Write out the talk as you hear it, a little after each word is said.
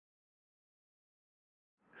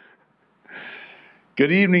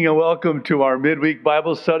Good evening and welcome to our midweek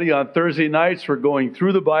Bible study. On Thursday nights, we're going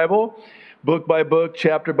through the Bible, book by book,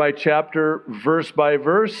 chapter by chapter, verse by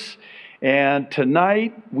verse. And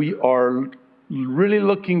tonight, we are really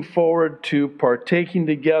looking forward to partaking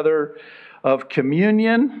together of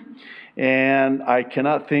communion. And I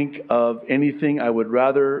cannot think of anything I would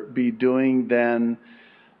rather be doing than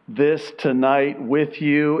this tonight with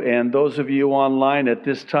you. And those of you online at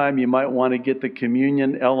this time, you might want to get the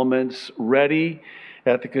communion elements ready.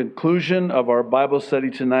 At the conclusion of our Bible study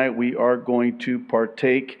tonight, we are going to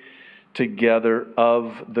partake together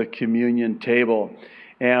of the communion table.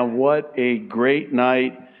 And what a great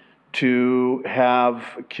night to have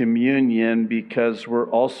communion, because we're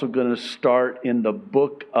also going to start in the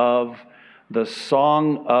book of the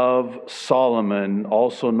Song of Solomon,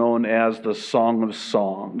 also known as the Song of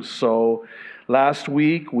Songs. So last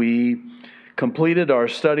week we completed our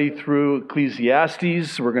study through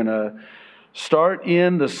Ecclesiastes. We're going to start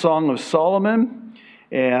in the Song of Solomon,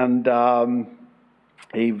 and a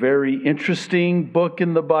very interesting book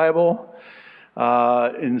in the Bible.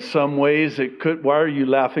 In some ways it could... Why are you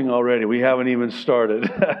laughing already? We haven't even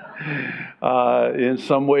started. In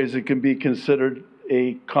some ways it can be considered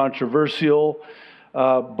a controversial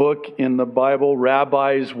book in the Bible.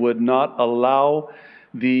 Rabbis would not allow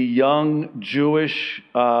the young Jewish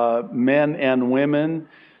men and women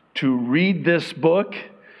to read this book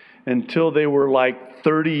until they were like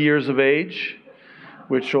 30 years of age,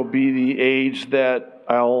 which will be the age that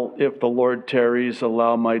I'll, if the Lord tarries,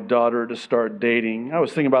 allow my daughter to start dating. I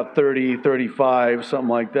was thinking about 30, 35, something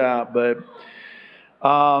like that. But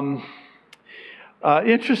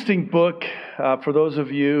interesting book. For those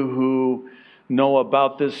of you who know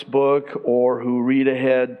about this book or who read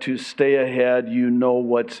ahead to stay ahead, you know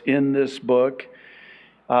what's in this book.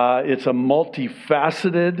 It's a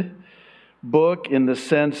multifaceted book in the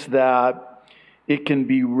sense that it can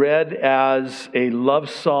be read as a love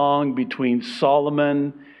song between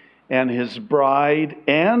Solomon and his bride,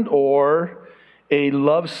 and or a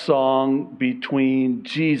love song between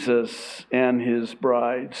Jesus and his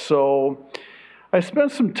bride. So I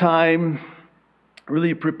spent some time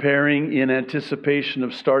really preparing in anticipation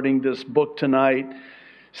of starting this book tonight,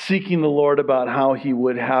 seeking the Lord about how He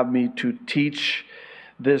would have me to teach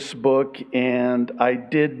this book. And I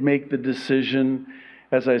did make the decision,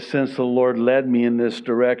 as I sensed the Lord led me in this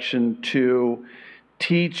direction, to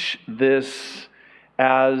teach this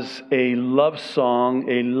as a love song,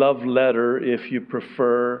 a love letter, if you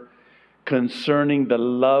prefer, concerning the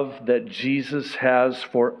love that Jesus has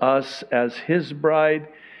for us as His bride,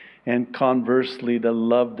 and conversely, the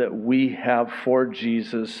love that we have for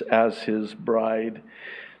Jesus as His bride.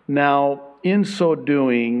 Now, in so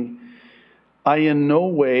doing, I in no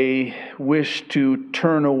way wish to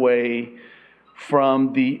turn away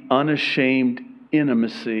from the unashamed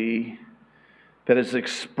intimacy that is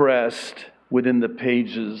expressed within the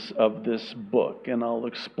pages of this book, and I'll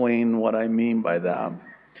explain what I mean by that.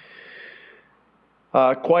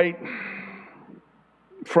 Quite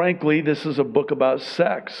frankly, this is a book about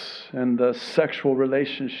sex and the sexual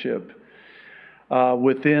relationship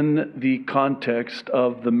within the context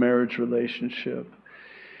of the marriage relationship.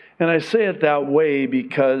 And I say it that way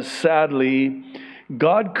because, sadly,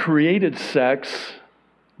 God created sex,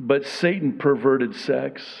 but Satan perverted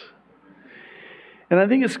sex. And I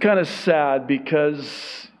think it's kind of sad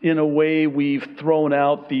because, in a way, we've thrown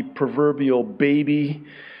out the proverbial baby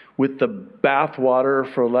with the bathwater,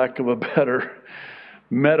 for lack of a better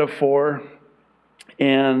metaphor.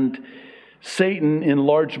 And Satan, in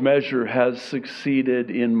large measure, has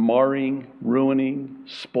succeeded in marring, ruining,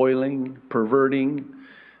 spoiling, perverting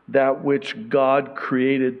that which God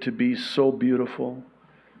created to be so beautiful,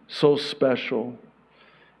 so special,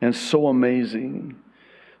 and so amazing.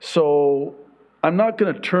 So I'm not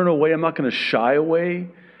going to turn away. I'm not going to shy away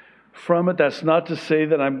from it. That's not to say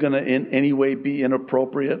that I'm going to in any way be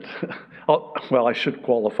inappropriate. I should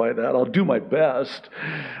qualify that. I'll do my best.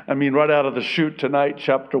 I mean, right out of the chute tonight,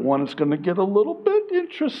 chapter 1 is going to get a little bit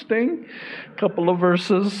interesting. A couple of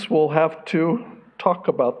verses, we'll have to talk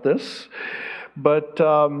about this. But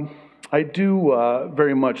I do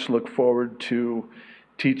very much look forward to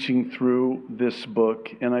teaching through this book,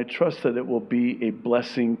 and I trust that it will be a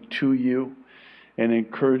blessing to you, an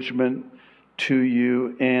encouragement to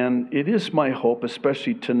you. And it is my hope,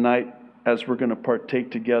 especially tonight as we're going to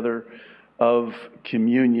partake together of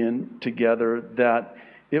communion together, that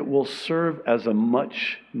it will serve as a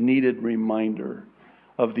much needed reminder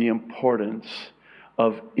of the importance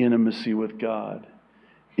of intimacy with God,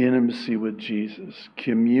 intimacy with Jesus,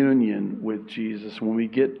 communion with Jesus. When we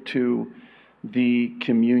get to the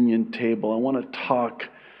communion table, I want to talk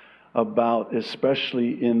about,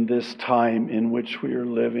 especially in this time in which we are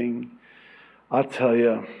living. I'll tell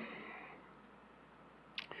you,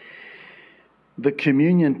 the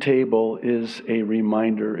communion table is a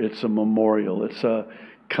reminder. It's a memorial. It's a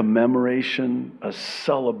commemoration, a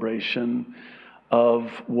celebration of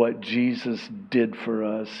what Jesus did for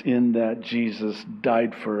us, in that Jesus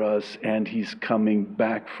died for us and He's coming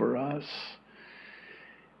back for us.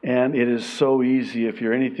 And it is so easy, if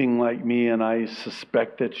you're anything like me, and I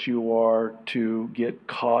suspect that you are, to get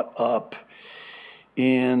caught up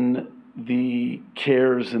in the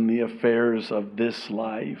cares and the affairs of this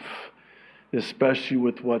life, especially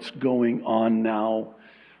with what's going on now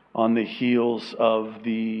on the heels of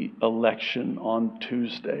the election on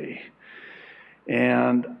Tuesday.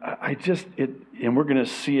 And and we're going to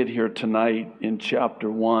see it here tonight in chapter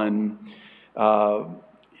 1.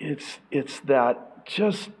 It's that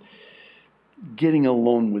just getting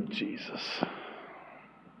alone with Jesus.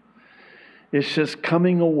 It's just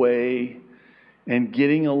coming away and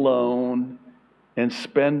getting alone and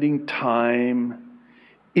spending time,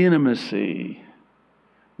 intimacy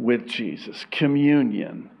with Jesus,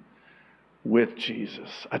 communion with Jesus.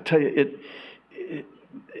 I tell you,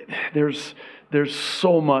 there's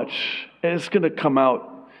so much. It's going to come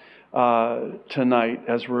out tonight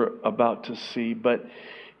as we're about to see, but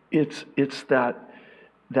it's that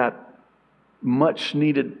much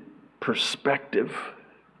needed perspective.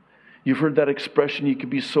 You've heard that expression, you could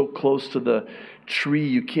be so close to the tree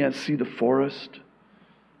you can't see the forest.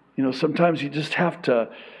 You know, sometimes you just have to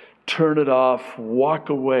turn it off, walk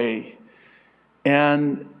away.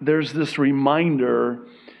 And there's this reminder,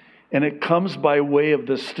 and it comes by way of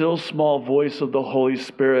the still small voice of the Holy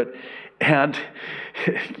Spirit. And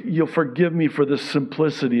you'll forgive me for the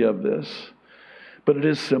simplicity of this, but it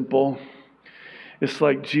is simple. It's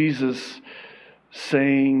like Jesus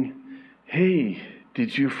saying, hey,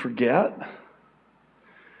 did you forget?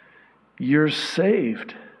 You're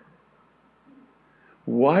saved.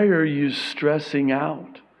 Why are you stressing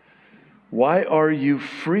out? Why are you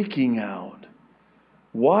freaking out?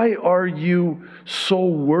 Why are you so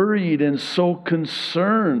worried and so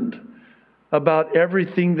concerned about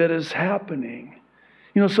everything that is happening?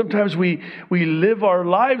 You know, sometimes we live our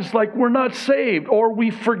lives like we're not saved, or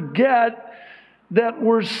we forget that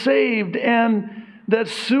we're saved, and that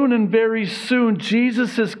soon and very soon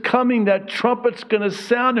Jesus is coming, that trumpet's going to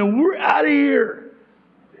sound, and we're out of here.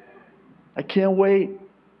 I can't wait.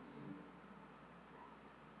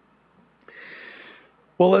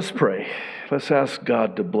 Well, let's pray. Let's ask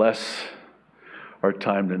God to bless our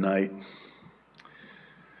time tonight.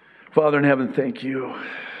 Father in heaven, thank you.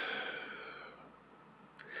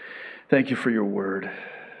 Thank you for your word.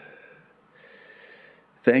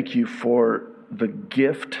 Thank you for the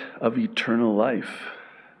gift of eternal life.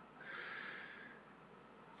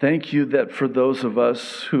 Thank you that for those of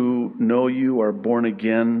us who know you, are born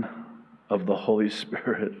again of the Holy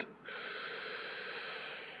Spirit,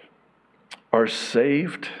 are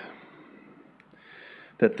saved,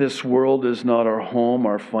 that this world is not our home,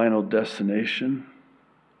 our final destination,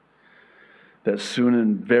 that soon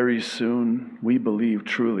and very soon we believe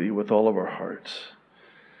truly with all of our hearts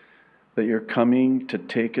that you're coming to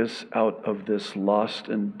take us out of this lost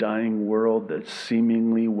and dying world that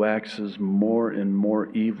seemingly waxes more and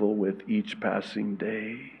more evil with each passing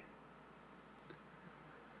day.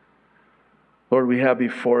 Lord, we have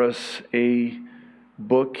before us a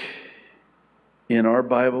book in our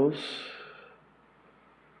Bibles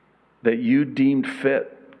that you deemed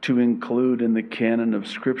fit to include in the canon of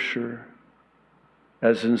Scripture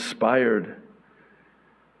as inspired.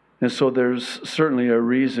 And so there's certainly a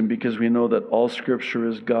reason, because we know that all Scripture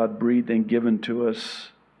is God-breathed and given to us.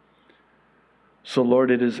 So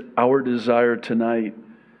Lord, it is our desire tonight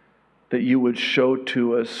that you would show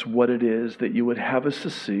to us what it is that you would have us to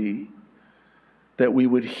see, that we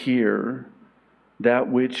would hear that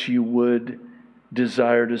which you would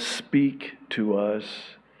desire to speak to us,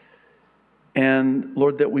 and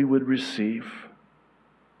Lord, that we would receive.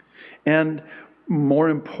 And more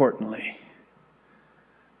importantly,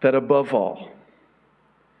 that above all,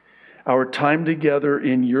 our time together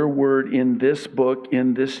in your word, in this book,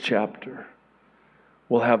 in this chapter,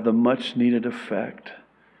 will have the much needed effect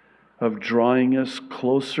of drawing us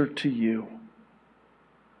closer to you,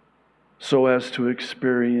 so as to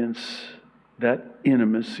experience that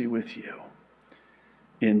intimacy with you.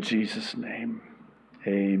 In Jesus' name,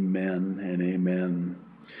 amen and amen.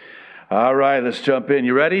 All right, let's jump in.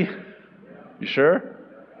 You ready? You sure?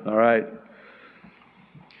 All right.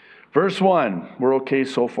 Verse 1, we're okay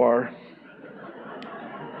so far.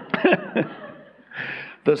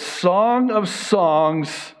 The Song of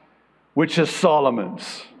Songs, which is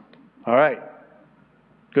Solomon's. All right.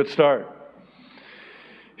 Good start.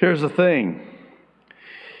 Here's the thing.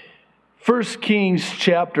 1 Kings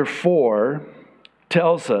chapter 4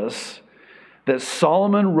 tells us that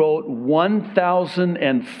Solomon wrote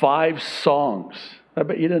 1,005 songs. I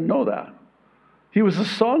bet you didn't know that. He was a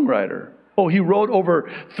songwriter. Oh, he wrote over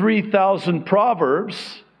 3,000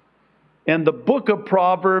 proverbs, and the book of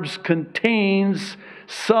Proverbs contains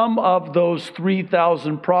some of those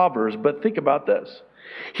 3,000 proverbs. But think about this.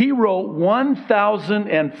 He wrote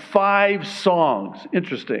 1,005 songs.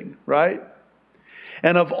 Interesting, right?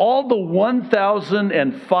 And of all the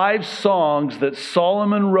 1,005 songs that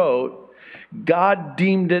Solomon wrote, God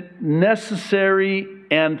deemed it necessary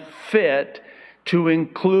and fit to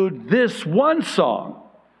include this one song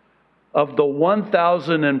of the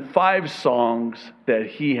 1,005 songs that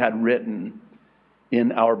he had written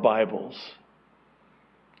in our Bibles.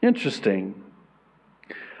 Interesting.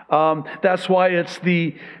 That's why it's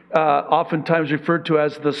oftentimes referred to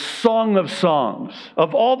as the Song of Songs.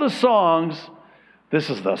 Of all the songs, this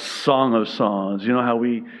is the Song of Songs. You know how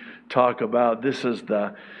we talk about this is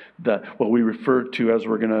what we refer to as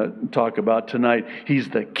we're going to talk about tonight. He's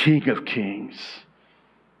the King of Kings.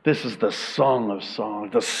 This is the Song of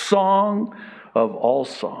Songs, the song of all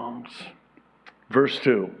songs. Verse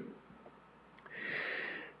 2.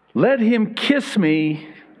 Let him kiss me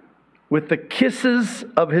with the kisses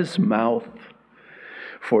of his mouth,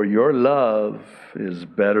 for your love is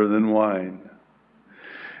better than wine.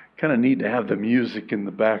 Kind of need to have the music in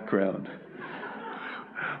the background.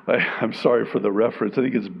 I'm sorry for the reference. I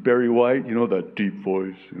think it's Barry White, that deep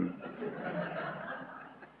voice.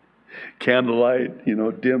 Candlelight,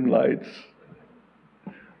 dim lights.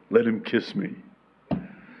 Let him kiss me.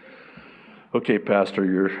 Okay, Pastor,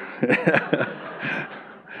 you're...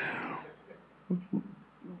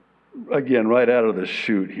 Again, right out of the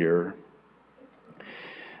chute here.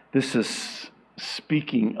 This is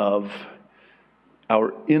speaking of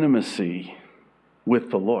our intimacy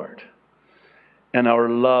with the Lord and our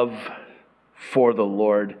love for the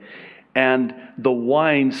Lord. And the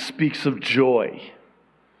wine speaks of joy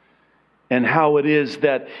and how it is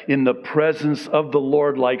that in the presence of the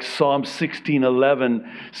Lord, like Psalm 16:11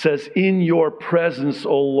 says, in your presence,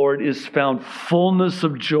 O Lord, is found fullness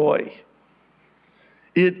of joy.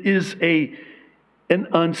 It is an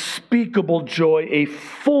unspeakable joy, a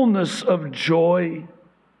fullness of joy.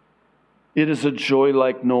 It is a joy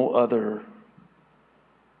like no other,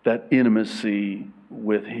 that intimacy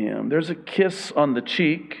with Him. There's a kiss on the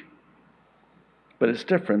cheek, but it's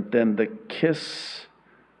different than the kiss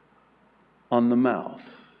on the mouth.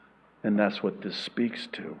 And that's what this speaks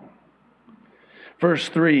to. Verse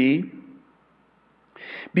 3,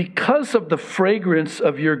 because of the fragrance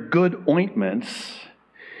of your good ointments,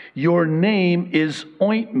 your name is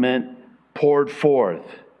ointment poured forth.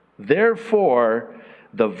 Therefore,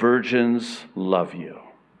 the virgins love you.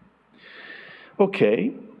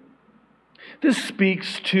 Okay. This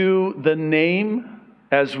speaks to the name,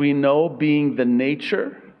 as we know, being the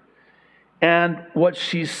nature. And what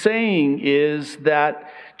she's saying is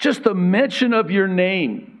that just the mention of your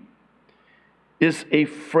name is a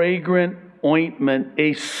fragrant ointment,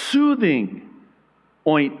 a soothing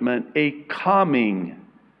ointment, a calming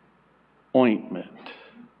ointment.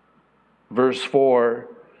 Verse 4,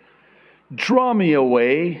 draw me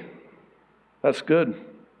away. That's good.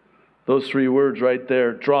 Those three words right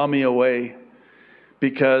there, draw me away,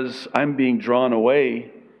 because I'm being drawn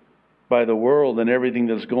away by the world and everything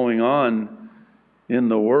that's going on in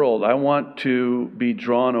the world. I want to be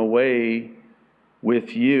drawn away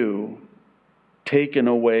with you, taken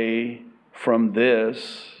away from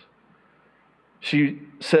this. She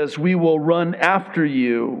says, we will run after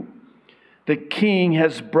you. The King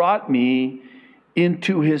has brought me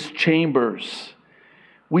into his chambers.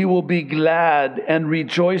 We will be glad and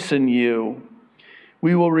rejoice in you.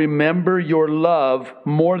 We will remember your love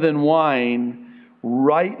more than wine.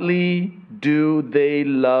 Rightly do they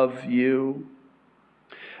love you.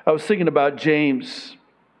 I was thinking about James,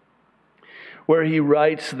 where he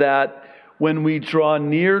writes that when we draw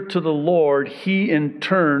near to the Lord, He in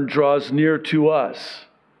turn draws near to us.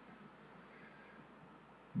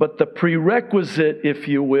 But the prerequisite, if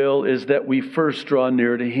you will, is that we first draw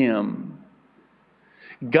near to Him.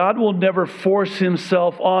 God will never force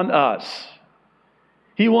Himself on us.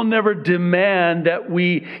 He will never demand that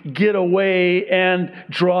we get away and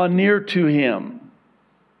draw near to Him.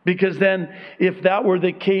 Because then, if that were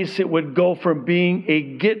the case, it would go from being a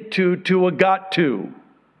get to a got to.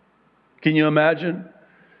 Can you imagine?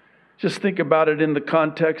 Just think about it in the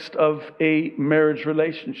context of a marriage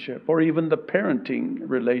relationship or even the parenting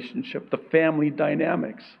relationship, the family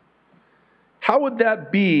dynamics. How would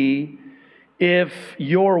that be if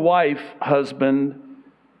your wife, husband,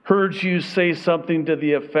 heard you say something to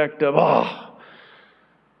the effect of, "Oh,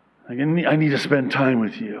 I need to spend time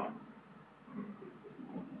with you"?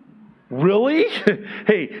 Really?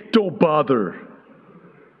 Hey, don't bother.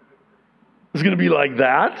 It's going to be like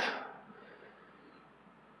that?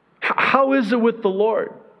 How is it with the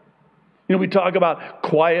Lord? You know, we talk about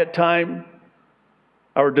quiet time,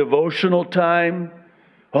 our devotional time.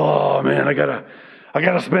 Oh man, I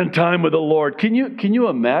gotta spend time with the Lord. Can you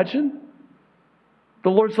imagine? The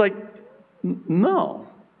Lord's like, no,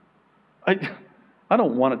 I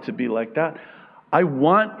don't want it to be like that. I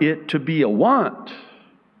want it to be a want,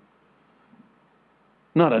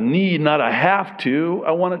 not a need, not a have to.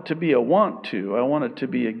 I want it to be a want to. I want it to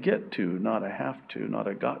be a get to, not a have to, not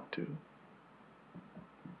a got to.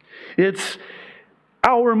 It's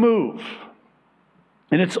our move.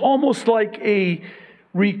 And it's almost like a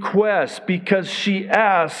request because she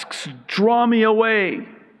asks, "Draw me away."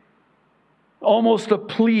 Almost a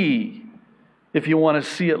plea, if you want to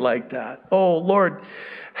see it like that. Oh, Lord,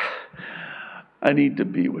 I need to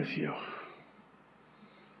be with you.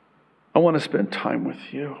 I want to spend time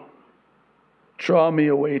with you. Draw me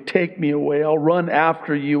away, take me away. I'll run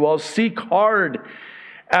after you. I'll seek hard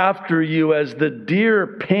after you as the deer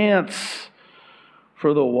pants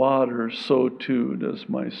for the water, so too does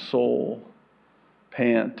my soul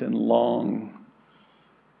pant and long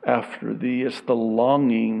after thee. It's the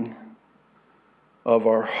longing of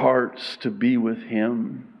our hearts to be with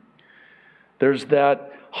Him. There's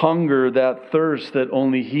that hunger, that thirst that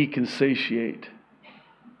only He can satiate.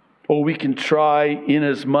 Oh, we can try in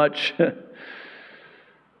as much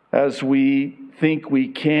as we think we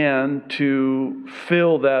can to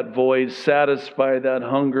fill that void, satisfy that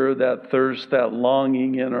hunger, that thirst, that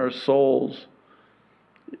longing in our souls.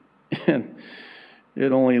 And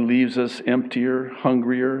it only leaves us emptier,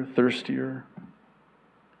 hungrier, thirstier.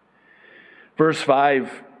 Verse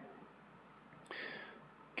 5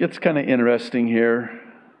 gets kind of interesting here.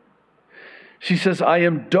 She says, "I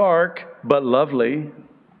am dark but lovely.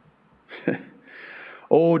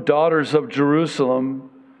 O daughters of Jerusalem,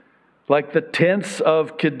 like the tents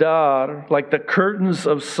of Kedar, like the curtains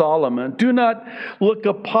of Solomon. Do not look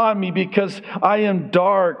upon me because I am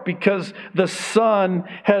dark, because the sun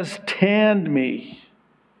has tanned me.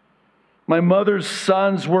 My mother's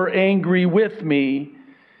sons were angry with me.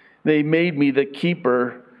 They made me the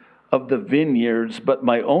keeper of the vineyards, but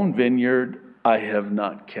my own vineyard I have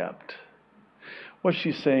not kept." What's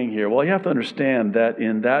she saying here? Well, you have to understand that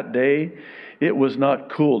in that day, it was not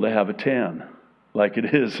cool to have a tan like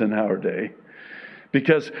it is in our day.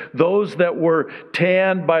 Because those that were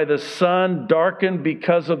tanned by the sun, darkened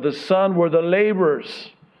because of the sun, were the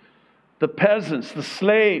laborers, the peasants, the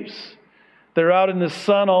slaves. They're out in the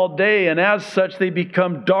sun all day, and as such, they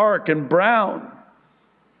become dark and brown.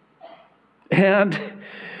 And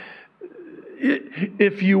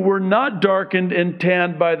if you were not darkened and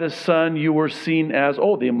tanned by the sun, you were seen as,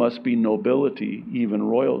 oh, they must be nobility, even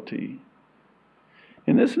royalty.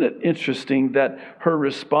 And isn't it interesting that her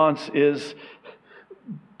response is,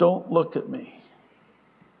 don't look at me.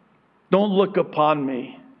 Don't look upon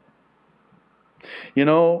me. You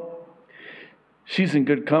know, she's in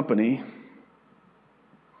good company.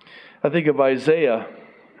 I think of Isaiah.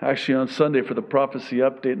 Actually, on Sunday for the prophecy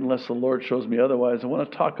update, unless the Lord shows me otherwise, I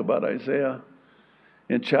want to talk about Isaiah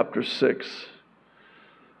in chapter 6.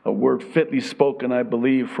 A word fitly spoken, I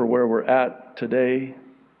believe, for where we're at today.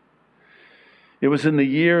 It was in the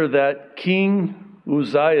year that King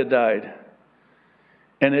Uzziah died,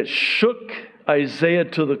 and it shook Isaiah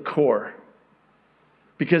to the core,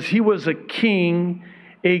 because he was a king,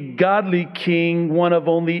 a godly king, one of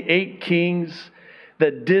only 8 kings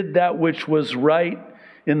that did that which was right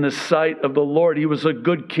in the sight of the Lord. He was a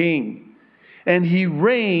good king. And he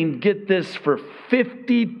reigned, get this, for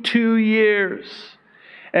 52 years.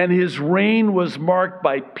 And his reign was marked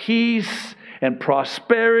by peace and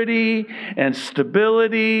prosperity and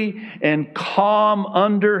stability and calm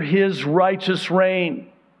under his righteous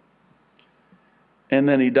reign. And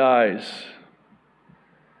then he dies.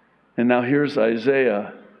 And now here's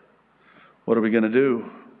Isaiah. What are we going to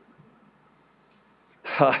do?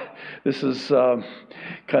 This is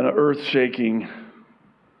kind of earth-shaking.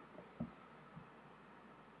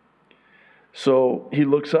 So he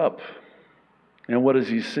looks up, and what does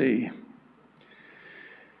he see?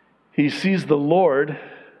 He sees the Lord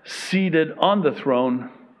seated on the throne,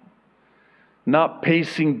 not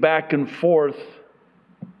pacing back and forth,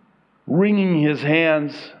 wringing his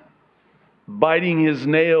hands, biting his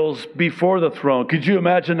nails before the throne. Could you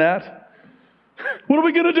imagine that? What are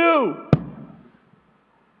we going to do?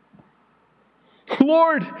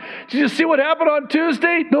 Lord, did you see what happened on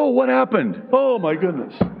Tuesday? No, what hhappened? Oh my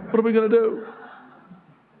goodness. What are we going to do?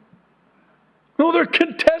 No, they're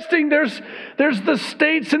contesting. There's the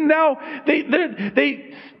states, and now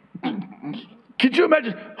they could you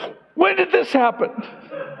imagine? When did this happen?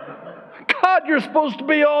 God, you're supposed to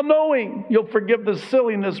be all-knowing. You'll forgive the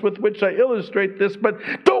silliness with which I illustrate this, but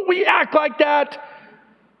don't we act like that?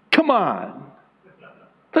 Come on.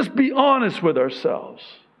 Let's be honest with ourselves.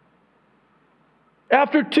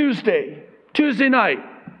 After Tuesday night,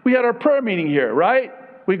 we had our prayer meeting here, right?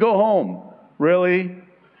 We go home. Really?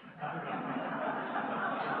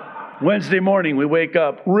 Wednesday morning, we wake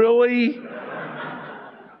up. Really?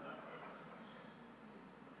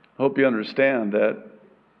 Hope you understand that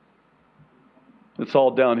it's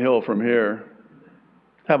all downhill from here.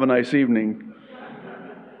 Have a nice evening.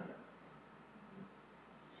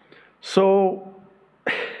 So,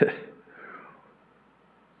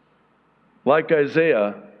 like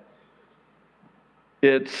Isaiah,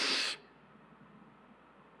 it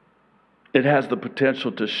has the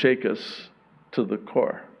potential to shake us to the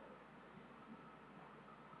core.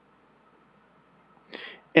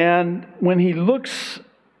 And when he looks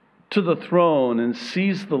to the throne and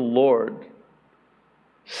sees the Lord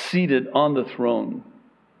seated on the throne,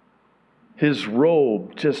 his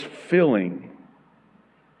robe just filling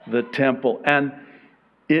the temple, and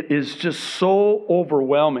it is just so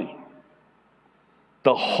overwhelming,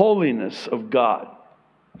 the holiness of God,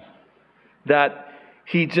 that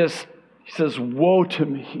he says, woe to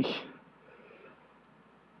me.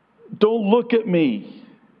 Don't look at me.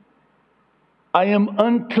 I am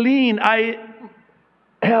unclean. I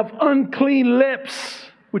have unclean lips,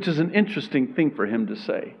 which is an interesting thing for him to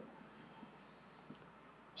say.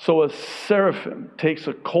 So a seraphim takes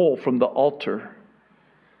a coal from the altar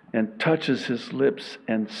and touches his lips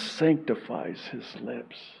and sanctifies his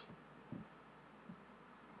lips.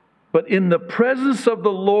 But in the presence of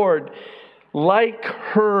the Lord, like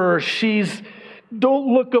her, she's,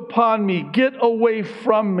 don't look upon me, get away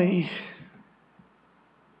from me.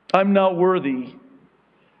 I'm not worthy.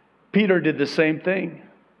 Peter did the same thing.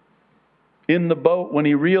 In the boat, when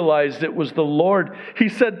he realized it was the Lord, he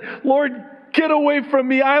said, Lord, get away from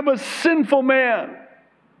me. I'm a sinful man.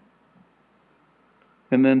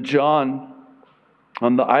 And then John,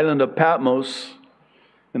 on the island of Patmos,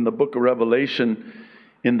 in the book of Revelation,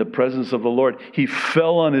 in the presence of the Lord, he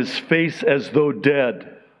fell on his face as though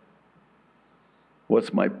dead.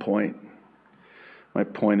 What's my point? My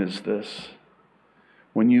point is this.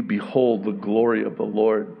 When you behold the glory of the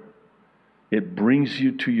Lord, it brings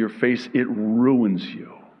you to your face. It ruins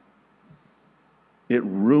you. It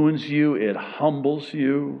ruins you. It humbles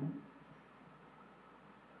you.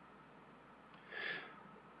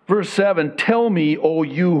 Verse 7, tell me, O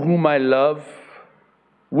you whom I love,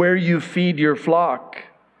 where you feed your flock,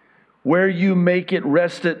 where you make it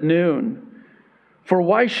rest at noon. For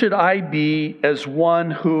why should I be as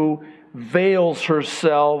one who veils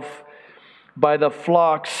herself by the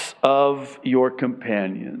flocks of your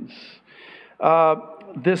companions?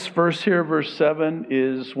 This verse here, verse 7,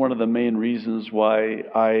 is one of the main reasons why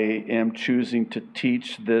I am choosing to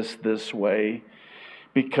teach this way,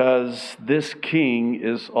 because this king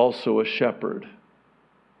is also a shepherd.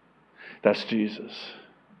 That's Jesus.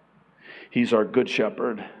 He's our good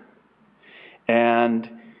shepherd. And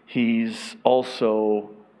he's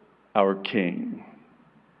also our king.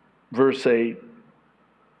 Verse 8,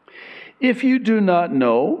 if you do not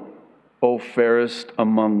know, O fairest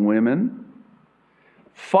among women,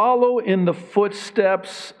 follow in the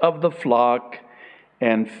footsteps of the flock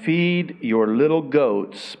and feed your little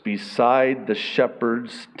goats beside the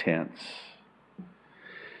shepherd's tents.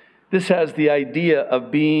 This has the idea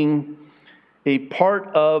of being a part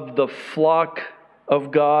of the flock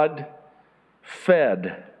of God,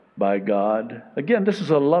 fed by God. Again, this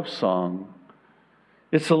is a love song.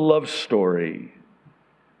 It's a love story.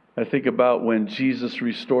 I think about when Jesus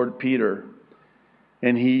restored Peter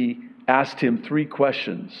and he asked him 3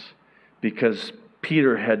 questions because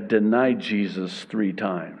Peter had denied Jesus 3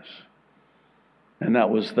 times. And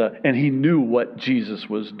and he knew what Jesus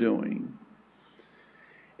was doing.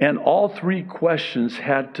 And all 3 questions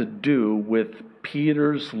had to do with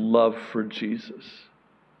Peter's love for Jesus.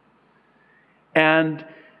 And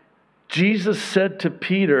Jesus said to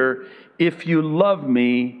Peter, if you love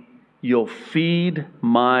me, you'll feed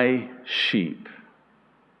my sheep.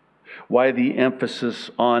 Why the emphasis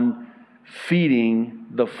on feeding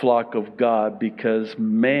the flock of God? Because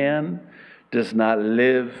man does not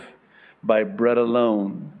live by bread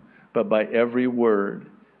alone, but by every word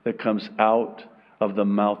that comes out of the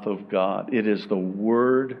mouth of God. It is the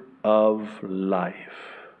word of life.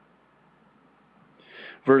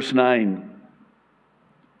 Verse 9.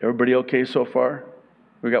 Everybody okay so far?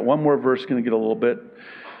 We got one more verse, going to get a little bit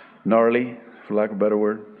gnarly, for lack of a better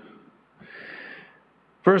word.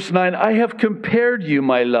 Verse 9, I have compared you,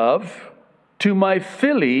 my love, to my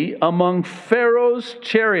filly among Pharaoh's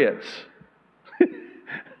chariots.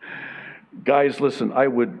 Guys, listen, I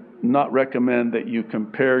would not recommend that you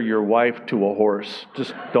compare your wife to a horse.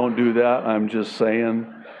 Just don't do that. I'm just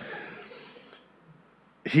saying.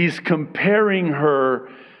 He's comparing her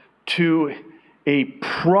to a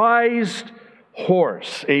prized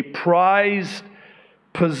horse, a prized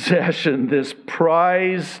possession, this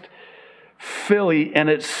prized filly, and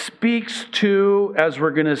it speaks to, as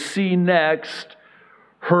we're going to see next,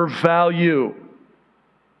 her value.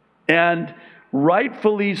 And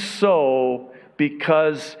rightfully so,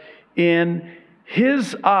 because in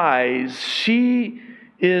his eyes, she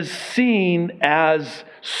is seen as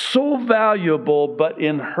so valuable, but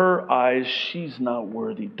in her eyes, she's not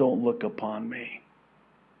worthy. Don't look upon me.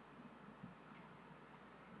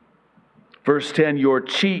 Verse 10, your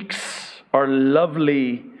cheeks are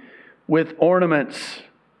lovely with ornaments.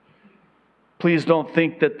 Please don't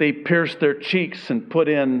think that they pierced their cheeks and put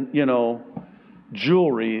in,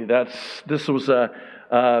 jewelry.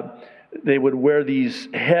 They would wear these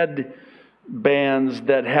headbands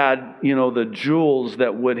that had, the jewels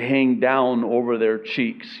that would hang down over their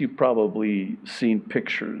cheeks. You've probably seen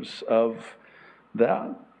pictures of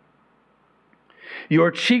that.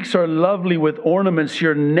 Your cheeks are lovely with ornaments,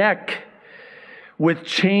 your neck with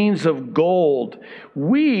chains of gold.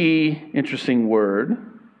 Interesting word,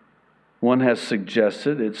 one has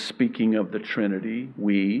suggested, it's speaking of the Trinity,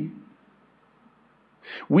 we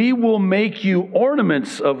will make you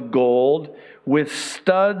ornaments of gold with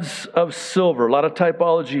studs of silver. A lot of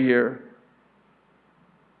typology here.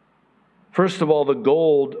 First of all, the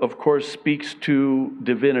gold, of course, speaks to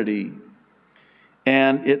divinity.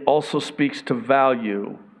 And it also speaks to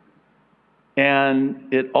value.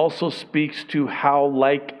 And it also speaks to how,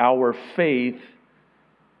 like our faith,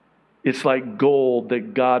 it's like gold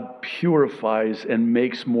that God purifies and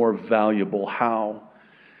makes more valuable. How?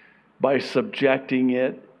 By subjecting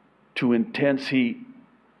it to intense heat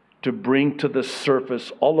to bring to the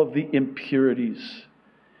surface all of the impurities.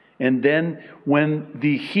 And then when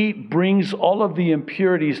the heat brings all of the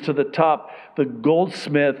impurities to the top, the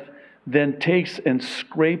goldsmith then takes and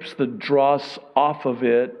scrapes the dross off of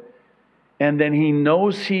it. And then he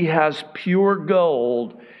knows he has pure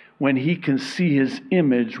gold when he can see his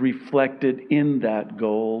image reflected in that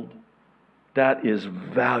gold. That is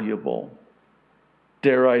valuable.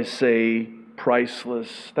 Dare I say,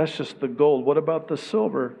 priceless. That's just the gold. What about the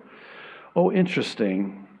silver? Oh,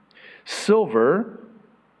 interesting. Silver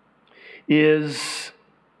is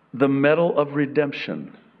the metal of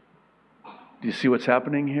redemption. Do you see what's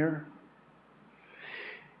happening here?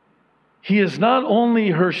 He is not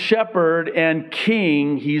only her shepherd and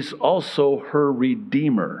king, he's also her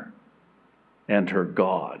redeemer and her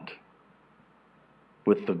God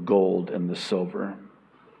with the gold and the silver.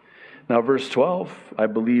 Now, verse 12, I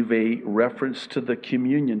believe a reference to the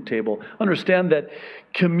communion table. Understand that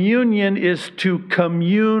communion is to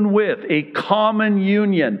commune with, a common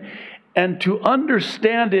union. And to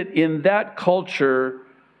understand it in that culture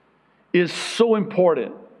is so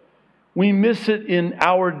important. We miss it in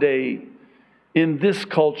our day, in this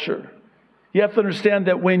culture. You have to understand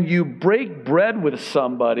that when you break bread with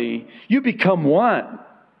somebody, you become one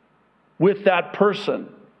with that person.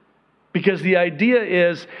 Because the idea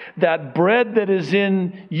is that bread that is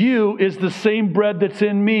in you is the same bread that's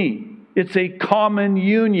in me. It's a common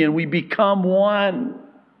union. We become one.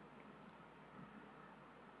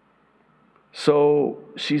 So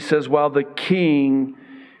she says, while the king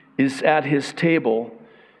is at his table,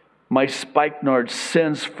 my spikenard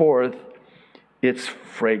sends forth its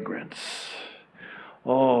fragrance.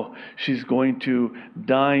 Oh, she's going to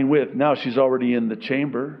dine with. Now she's already in the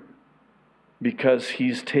chamber because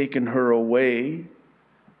he's taken her away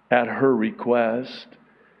at her request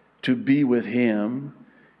to be with him,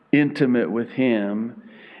 intimate with him,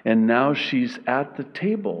 and now she's at the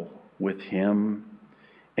table with him,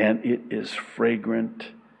 and it is fragrant.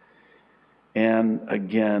 And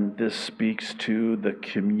again, this speaks to the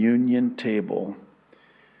communion table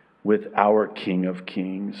with our King of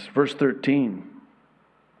Kings. Verse 13.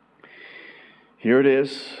 Here it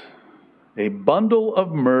is. A bundle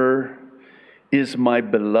of myrrh is my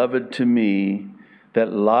beloved to me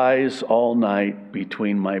that lies all night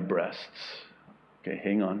between my breasts. Okay,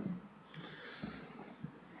 hang on.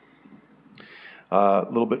 A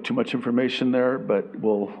little bit too much information there, but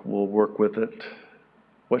we'll work with it.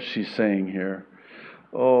 What's she saying here?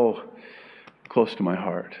 Oh, close to my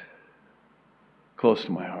heart. close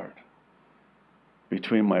to my heart,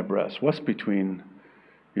 between my breasts. What's between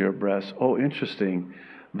your breasts? Oh, interesting.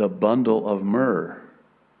 The bundle of myrrh.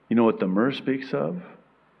 You know what the myrrh speaks of?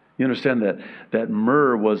 You understand that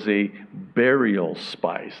myrrh was a burial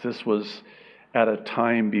spice. This was at a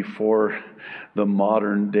time before the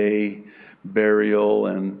modern day burial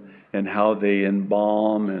and how they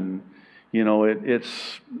embalm. And, you know,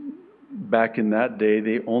 it's back in that day,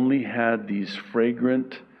 they only had these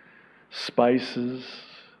fragrant spices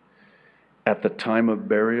at the time of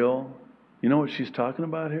burial. You know what she's talking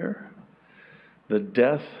about here? The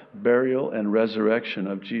death, burial, and resurrection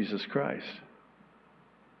of Jesus Christ.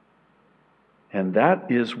 And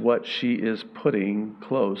that is what she is putting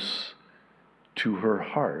close to her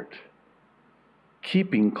heart,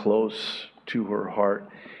 keeping close to her heart.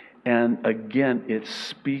 And again, it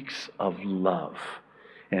speaks of love.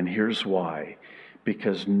 And here's why.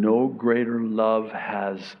 Because no greater love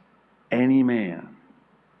has any man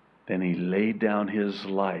than he laid down his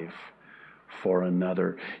life for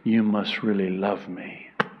another. You must really love me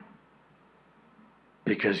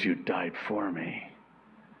because you died for me.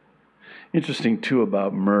 Interesting too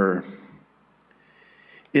about myrrh.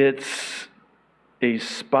 It's a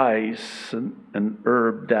spice, an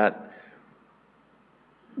herb that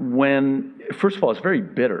first of all, it's very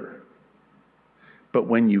bitter. But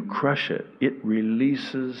when you crush it, it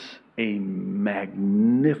releases a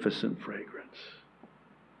magnificent fragrance.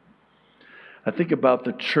 I think about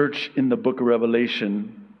the church in the book of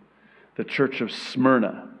Revelation, the church of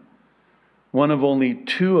Smyrna. One of only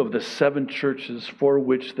 2 of the 7 churches for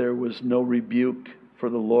which there was no rebuke for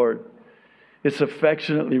the Lord. It's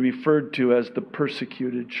affectionately referred to as the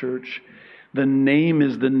persecuted church. The name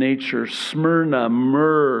is the nature, Smyrna,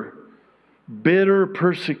 myrrh, bitter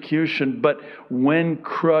persecution, but when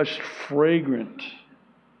crushed, fragrant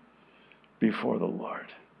before the Lord.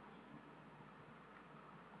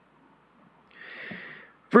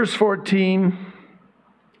 Verse 14,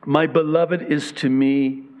 my beloved is to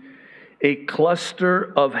me a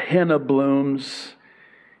cluster of henna blooms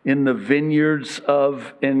in the vineyards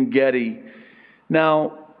of En-Gedi.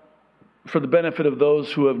 Now, for the benefit of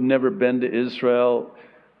those who have never been to Israel,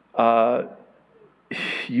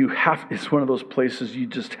 it's one of those places you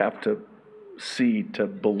just have to see to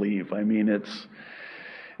believe. I mean, it's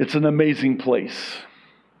an amazing place.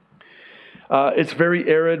 It's very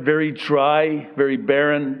arid, very dry, very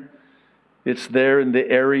barren. It's there in the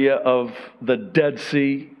area of the Dead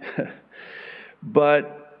Sea.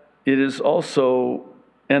 But it is also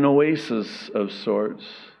an oasis of sorts.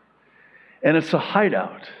 And it's a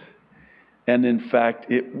hideout. And in fact,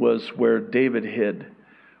 it was where David hid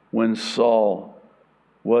when Saul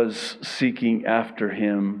was seeking after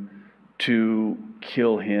him to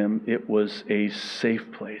kill him. It was a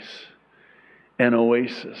safe place, an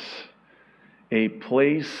oasis, a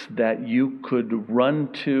place that you could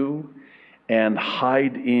run to and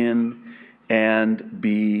hide in and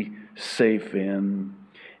be safe in.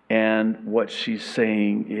 And what she's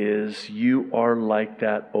saying is, you are like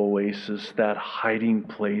that oasis, that hiding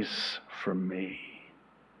place for me.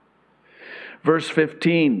 Verse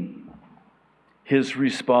 15, his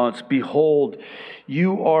response, behold,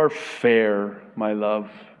 you are fair, my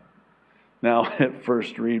love. Now, at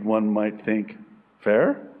first read, one might think,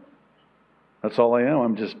 fair? That's all I am?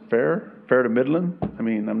 I'm just fair? Fair to Midland? I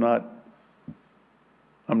mean,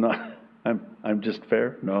 I'm just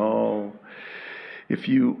fair? No. If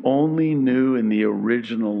you only knew in the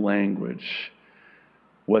original language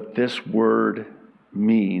what this word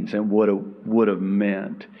means and what it would have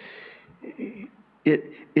meant,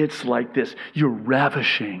 it's like this. You're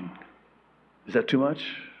ravishing. Is that too much?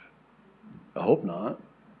 I hope not.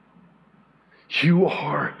 You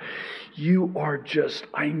are just,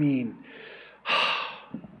 I'm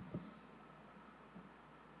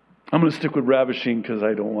going to stick with ravishing because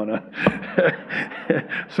I don't want to.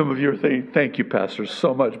 Some of you are saying, thank you, Pastor,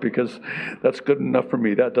 so much, because that's good enough for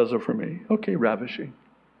me. That does it for me. Okay, ravishing.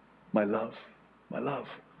 My love. My love.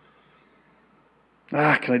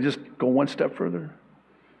 Can I just go one step further?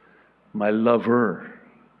 My lover.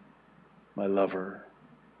 My lover.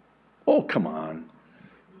 Oh, come on.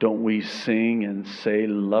 Don't we sing and say,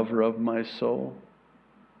 lover of my soul?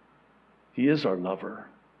 He is our lover.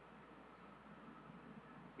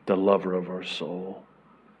 The lover of our soul.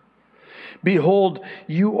 Behold,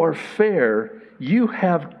 you are fair. You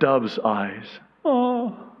have dove's eyes.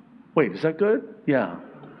 Oh, wait, is that good? Yeah.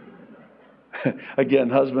 Again,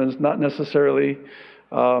 husbands, not necessarily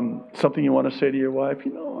something you want to say to your wife.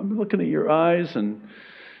 You know, I'm looking at your eyes and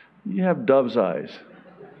you have dove's eyes.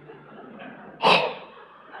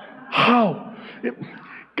 How?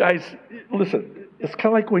 Guys, listen, It's kind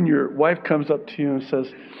of like when your wife comes up to you and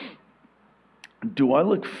says, "Do I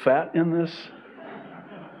look fat in this?"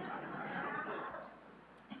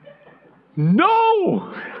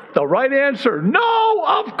 No! The right answer, no,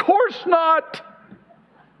 of course not.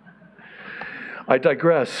 I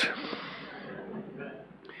digress.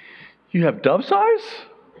 You have dove's eyes?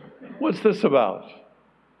 What's this about?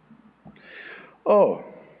 Oh,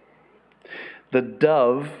 the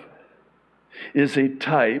dove is a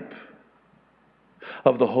type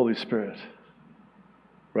of the Holy Spirit,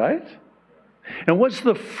 right? And what's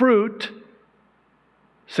the fruit,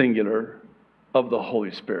 singular, of the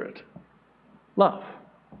Holy Spirit? Love.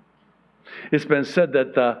 It's been said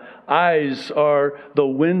that the eyes are the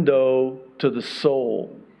window to the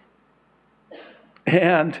soul.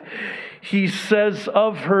 And he says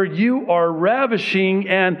of her, "You are ravishing."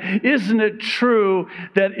 And isn't it true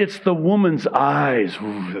that it's the woman's eyes?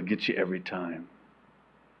 Ooh, they'll get you every time.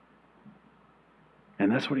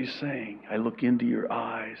 And that's what he's saying. I look into your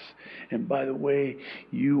eyes. And by the way,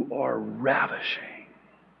 you are ravishing.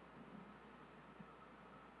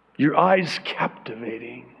 Your eyes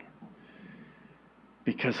captivating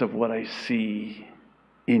because of what I see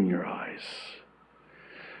in your eyes.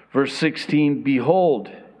 Verse 16,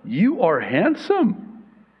 "Behold, you are handsome,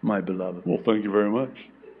 my beloved." Well, thank you very much.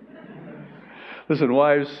 Listen,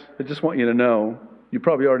 wives, I just want you to know, you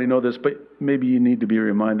probably already know this, but maybe you need to be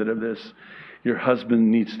reminded of this. Your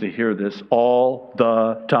husband needs to hear this all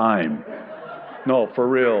the time. No, for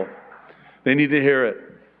real. They need to hear it.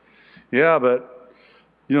 Yeah, but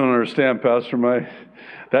you don't understand, Pastor.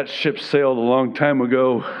 That ship sailed a long time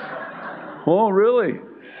ago. Oh, really?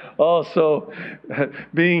 Oh, so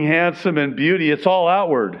being handsome and beauty, it's all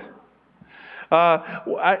outward.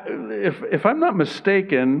 If I'm not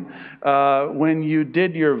mistaken, when you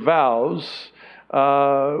did your vows,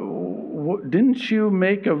 didn't you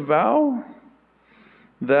make a vow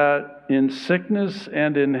that in sickness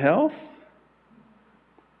and in health?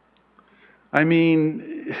 I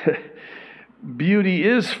mean, beauty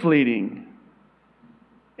is fleeting,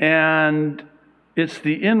 and it's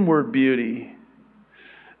the inward beauty.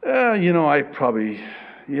 I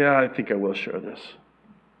think I will share this.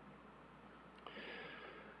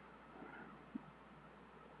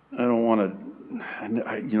 I don't want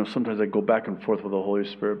to, sometimes I go back and forth with the Holy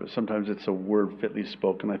Spirit, but sometimes it's a word fitly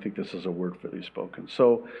spoken. I think this is a word fitly spoken.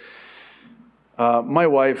 So, my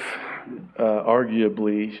wife,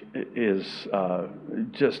 arguably, is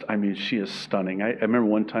she is stunning. I remember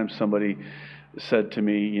one time somebody said to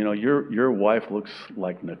me, your wife looks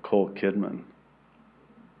like Nicole Kidman.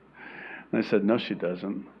 And I said, no, she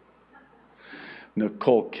doesn't.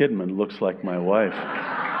 Nicole Kidman looks like my wife.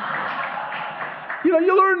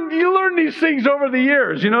 You learn these things over the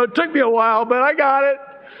years. It took me a while, but I got it.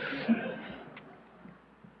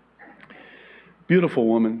 Beautiful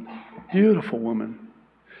woman. Beautiful woman.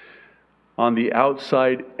 On the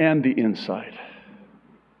outside and the inside.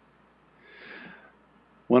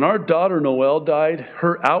 When our daughter Noelle died,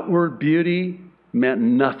 her outward beauty meant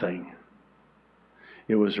nothing.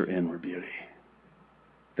 It was her inward beauty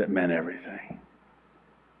that meant everything.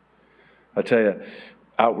 I tell you,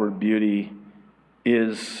 outward beauty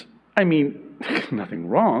is, nothing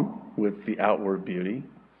wrong with the outward beauty,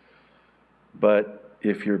 but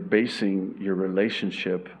if you're basing your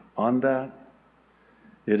relationship on that,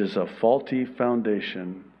 it is a faulty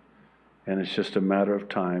foundation, and it's just a matter of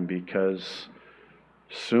time, because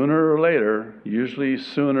sooner or later, usually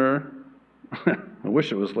sooner, I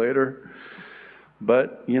wish it was later,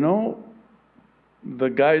 but the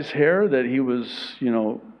guy's hair that he was,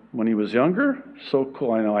 when he was younger, so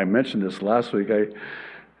cool. I know I mentioned this last week. I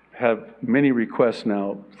have many requests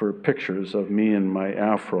now for pictures of me and my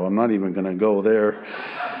afro. I'm not even going to go there.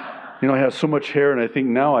 I have so much hair, and I think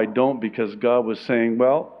now I don't, because God was saying,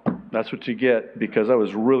 well, that's what you get, because I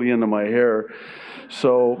was really into my hair.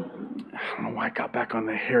 So I don't know why I got back on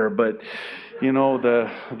the hair, but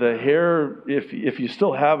the hair, if you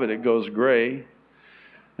still have it, it goes gray.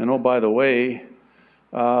 And oh, by the way,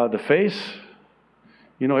 the face,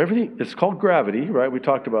 everything, it's called gravity, right? We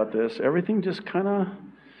talked about this. Everything just kind of,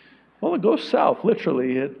 it goes south,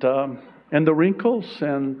 literally. And the wrinkles,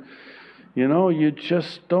 and, you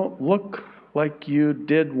just don't look like you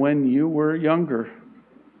did when you were younger,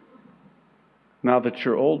 now that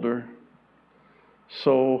you're older.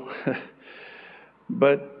 So,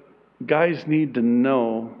 but guys need to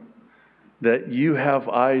know that you have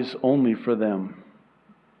eyes only for them.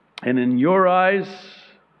 And in your eyes,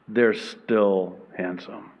 they're still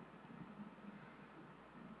handsome.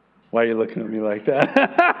 Why are you looking at me like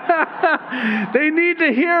that? They need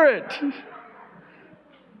to hear it.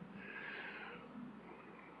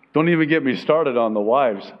 Don't even get me started on the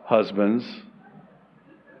wives, husbands.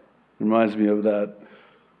 Reminds me of that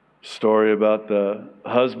story about the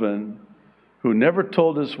husband who never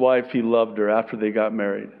told his wife he loved her after they got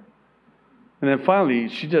married. And then finally,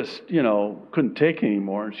 she just, couldn't take it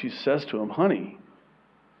anymore. And she says to him, honey,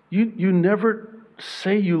 you never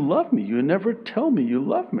say you love me. You never tell me you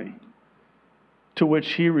love me. To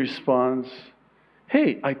which he responds,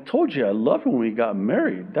 hey, I told you I loved you when we got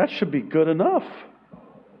married. That should be good enough.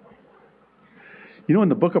 In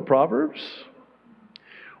the book of Proverbs,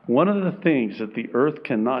 one of the things that the earth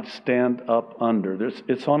cannot stand up under,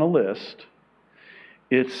 it's on a list,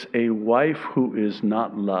 it's a wife who is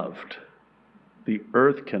not loved. The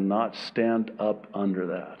earth cannot stand up under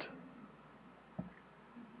that.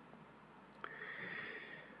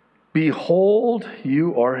 Behold,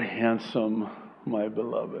 you are handsome, my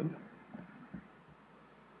beloved.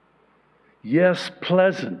 Yes,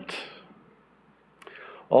 pleasant.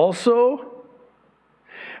 Also,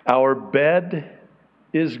 our bed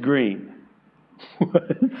is green.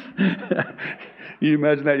 You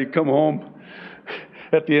imagine that? You come home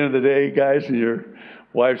at the end of the day, guys, and your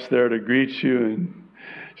wife's there to greet you, and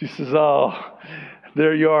she says, oh,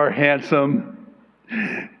 there you are, handsome.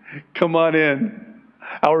 Come on in.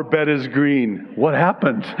 Our bed is green. What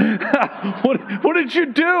happened? What did you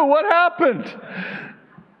do? What happened?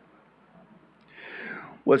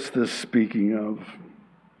 What's this speaking of?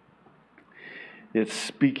 It's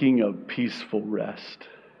speaking of peaceful rest.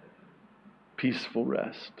 Peaceful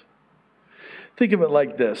rest. Think of it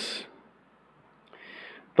like this.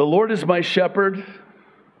 The Lord is my shepherd.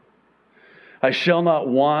 I shall not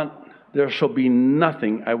want. There shall be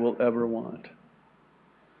nothing I will ever want.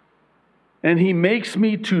 And He makes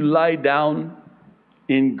me to lie down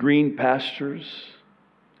in green pastures.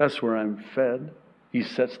 That's where I'm fed. He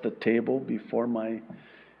sets the table before my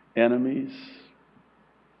enemies.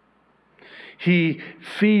 He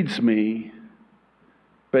feeds me,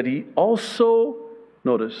 but He also,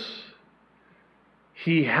 notice,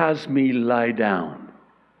 He has me lie down.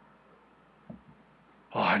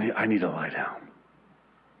 Oh, I need to lie down.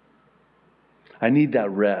 I need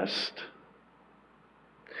that rest.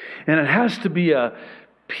 And it has to be a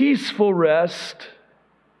peaceful rest.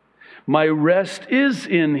 My rest is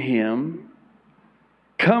in Him.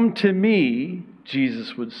 Come to me,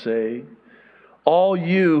 Jesus would say, all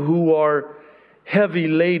you who are heavy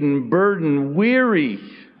laden, burdened, weary,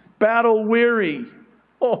 battle weary.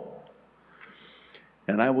 Oh,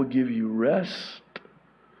 and I will give you rest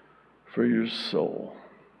for your soul.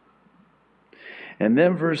 And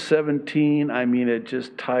then verse 17, it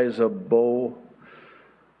just ties a bow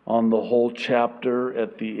on the whole chapter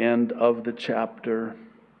at the end of the chapter.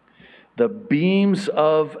 The beams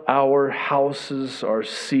of our houses are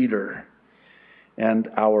cedar, and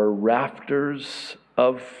our rafters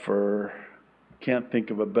of fir. Can't think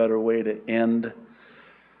of a better way to end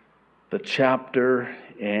the chapter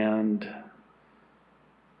and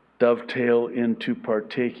dovetail into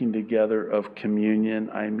partaking together of communion.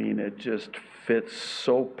 It just fits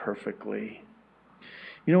so perfectly.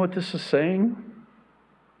 You know what this is saying?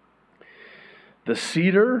 The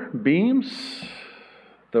cedar beams,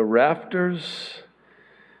 the rafters,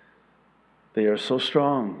 they are so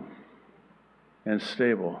strong and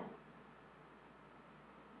stable.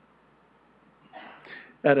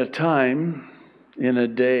 At a time, in a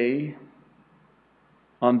day,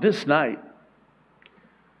 on this night,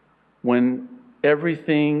 when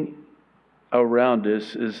everything around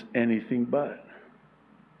us is anything but.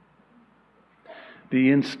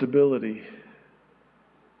 The instability.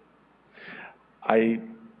 I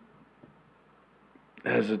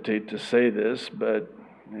hesitate to say this,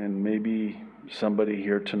 and maybe somebody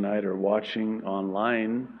here tonight or watching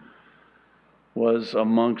online was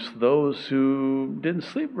amongst those who didn't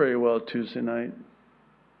sleep very well Tuesday night.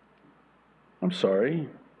 I'm sorry.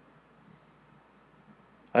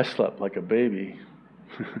 I slept like a baby.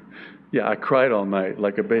 Yeah, I cried all night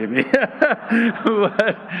like a baby.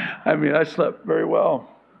 But, I slept very well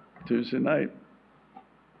Tuesday night.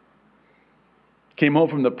 Came home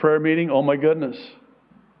from the prayer meeting. Oh my goodness.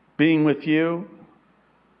 Being with you.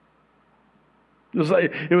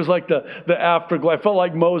 It was like the afterglow. I felt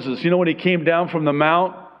like Moses. When he came down from the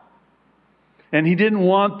mount and he didn't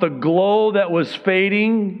want the glow that was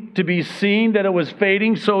fading to be seen, that it was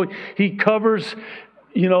fading. So he covers,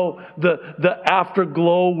 the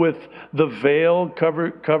afterglow with the veil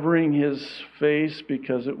covering his face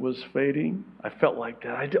because it was fading. I felt like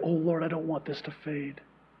that. Oh Lord, I don't want this to fade.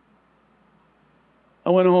 I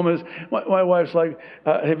went home and my wife's like,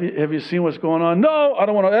 have you seen what's going on? No, I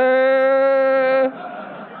don't want to.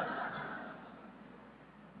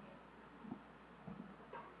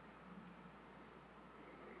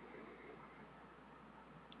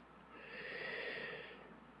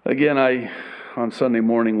 Again, on Sunday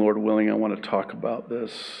morning, Lord willing, I want to talk about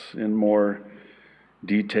this in more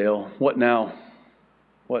detail. What now?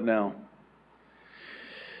 What now?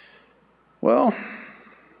 Well,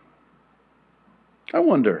 I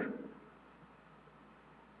wonder.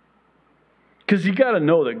 Because you got to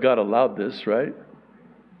know that God allowed this, right?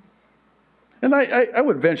 And I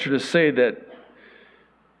would venture to say that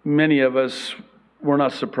many of us were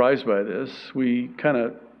not surprised by this. We kind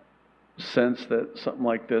of sense that something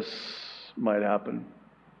like this might happen.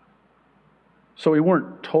 So we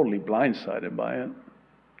weren't totally blindsided by it.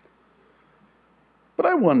 But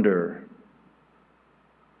I wonder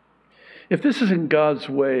if this isn't God's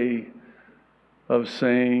way of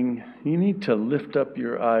saying, you need to lift up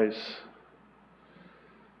your eyes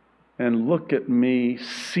and look at me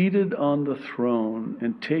seated on the throne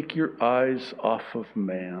and take your eyes off of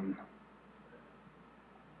man.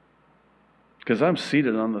 Because I'm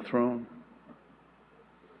seated on the throne.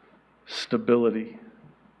 Stability.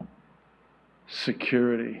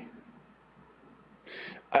 Security.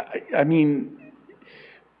 I mean,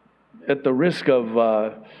 at the risk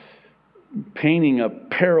of painting a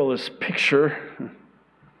perilous picture,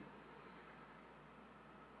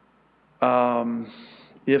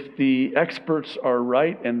 if the experts are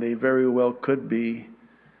right, and they very well could be,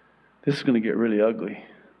 this is going to get really ugly.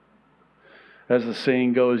 As the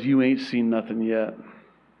saying goes, you ain't seen nothing yet.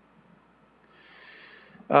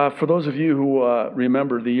 For those of you who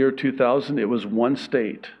remember the year 2000, it was one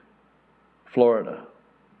state, Florida.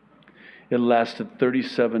 It lasted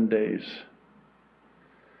 37 days.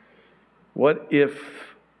 What if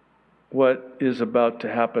what is about to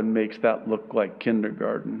happen makes that look like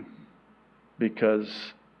kindergarten?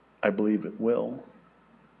 Because I believe it will.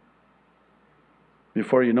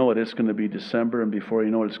 Before you know it, it's going to be December, and before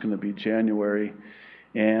you know it, it's going to be January,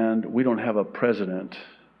 and we don't have a president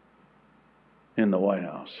in the White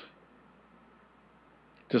House.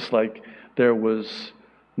 Just like there was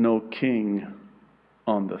no king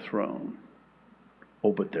on the throne.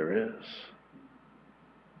 Oh, but there is.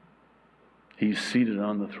 He's seated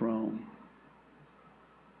on the throne.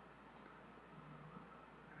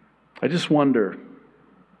 I just wonder,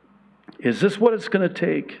 is this what it's going to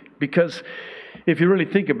take? Because if you really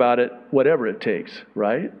think about it, whatever it takes,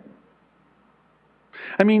 right?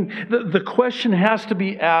 I mean, the question has to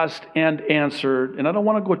be asked and answered, and I don't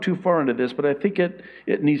want to go too far into this, but I think it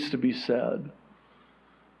needs to be said.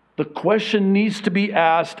 The question needs to be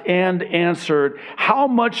asked and answered. How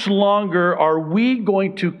much longer are we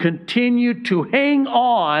going to continue to hang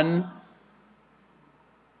on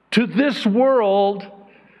to this world,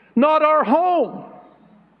 not our home?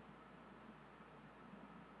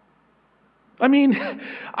 I mean,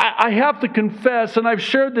 I have to confess, and I've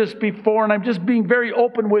shared this before, and I'm just being very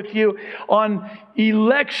open with you, on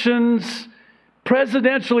elections,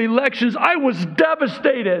 presidential elections, I was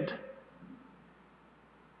devastated.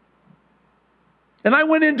 And I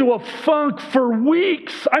went into a funk for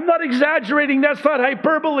weeks. I'm not exaggerating, that's not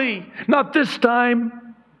hyperbole. Not this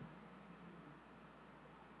time.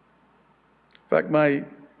 In fact, my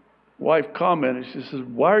wife commented, she says,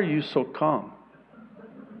 "Why are you so calm?"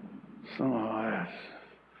 So,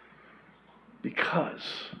 because,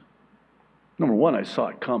 number one, I saw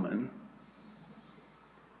it coming.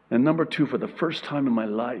 And number two, for the first time in my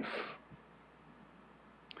life,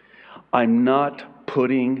 I'm not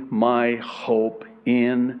putting my hope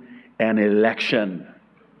in an election.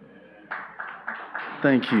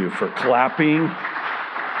 Thank you for clapping.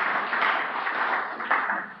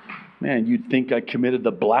 Man, you'd think I committed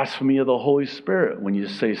the blasphemy of the Holy Spirit when you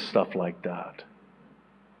say stuff like that.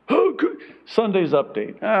 Oh, good. Sunday's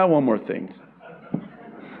update. One more thing.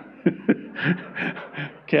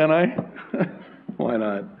 Can I? Why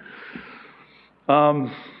not?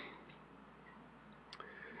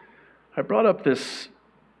 I brought up this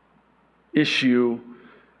issue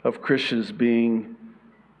of Christians being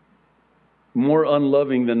more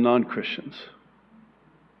unloving than non-Christians.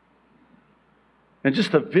 And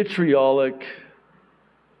just the vitriolic,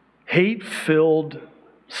 hate-filled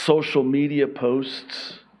social media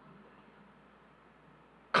posts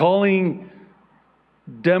calling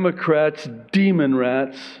Democrats demon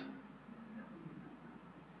rats.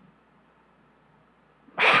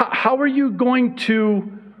 How are you going to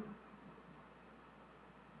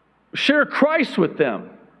share Christ with them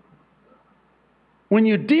when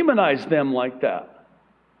you demonize them like that?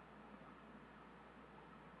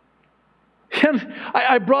 And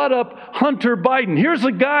I brought up Hunter Biden. Here's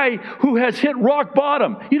a guy who has hit rock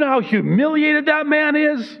bottom. You know how humiliated that man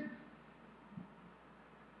is?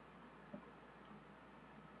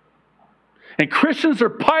 And Christians are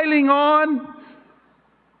piling on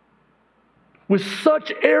with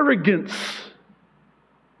such arrogance,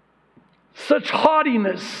 such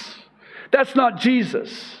haughtiness. That's not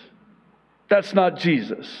Jesus. That's not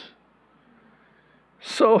Jesus.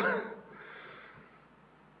 So,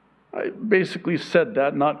 I basically said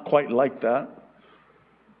that, not quite like that.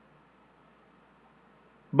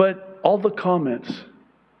 But all the comments,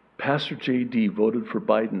 Pastor J.D. voted for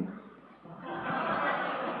Biden.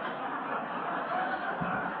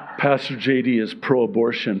 Pastor J.D. is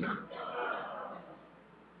pro-abortion.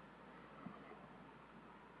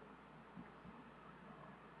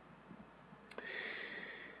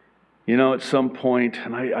 You know, at some point,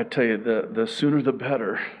 and I tell you, the sooner the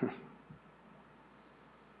better.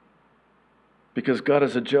 Because God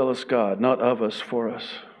is a jealous God, not of us, for us.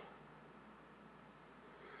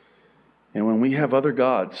 And when we have other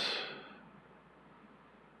gods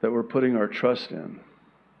that we're putting our trust in.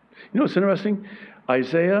 You know what's interesting?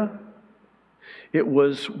 Isaiah, it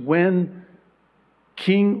was when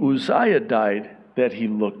King Uzziah died that he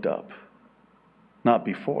looked up, not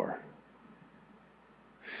before.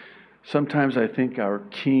 Sometimes I think our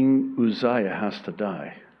King Uzziah has to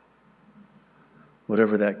die,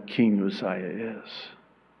 whatever that King Uzziah is.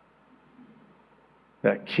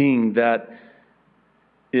 That king that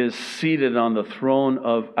is seated on the throne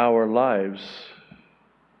of our lives.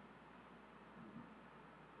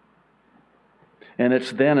 And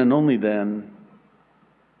it's then and only then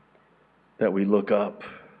that we look up.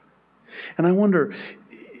 And I wonder,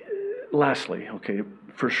 lastly, I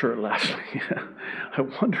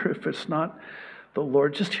wonder if it's not the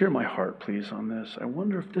Lord. Just hear my heart, please, on this. I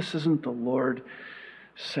wonder if this isn't the Lord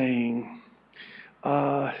saying, what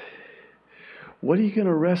are you going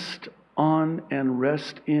to rest on and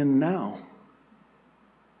rest in now?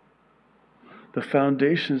 The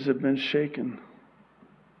foundations have been shaken.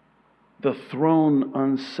 The throne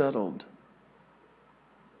unsettled.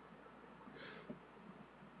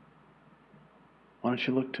 Why don't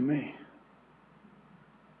you look to me?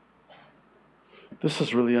 This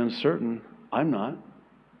is really uncertain. I'm not.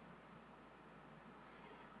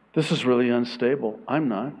 This is really unstable. I'm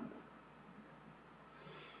not.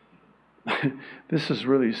 This is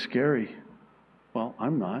really scary. Well,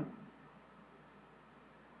 I'm not.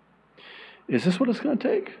 Is this what it's going to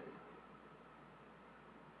take?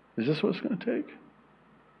 Is this what it's going to take?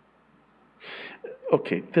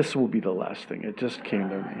 Okay, this will be the last thing. It just came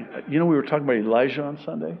to me. You know, we were talking about Elijah on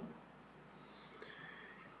Sunday.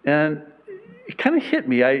 And it kind of hit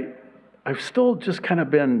me. I've still just kind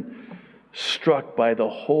of been struck by the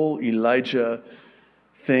whole Elijah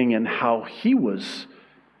thing and how he was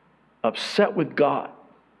upset with God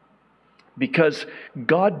because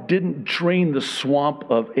God didn't drain the swamp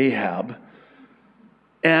of Ahab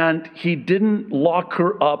and he didn't lock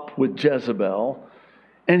her up with Jezebel,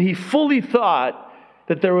 and he fully thought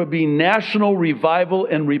that there would be national revival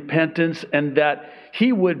and repentance and that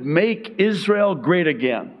he would make Israel great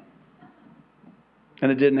again.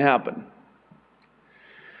 And it didn't happen.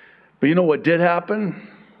 But you know what did happen?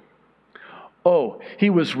 Oh,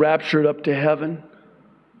 he was raptured up to heaven.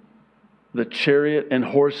 The chariot and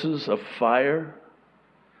horses of fire.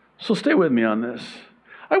 So stay with me on this.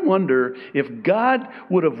 I wonder if God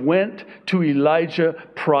would have went to Elijah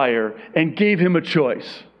prior and gave him a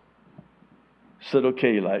choice. Said,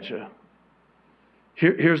 okay, Elijah,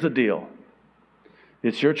 here's the deal.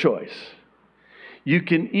 It's your choice. You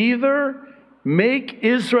can either make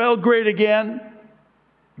Israel great again,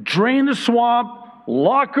 drain the swamp,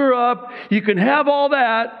 lock her up. You can have all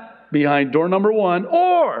that behind door number 1,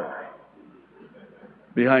 or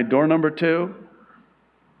behind door number 2,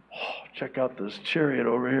 check out this chariot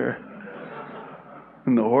over here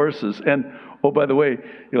and the horses. And, oh, by the way,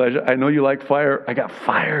 Elijah, I know you like fire. I got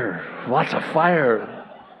fire, lots of fire.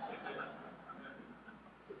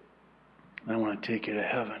 I want to take you to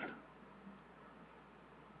heaven.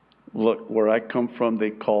 Look, where I come from,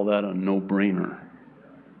 they call that a no-brainer.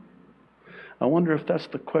 I wonder if that's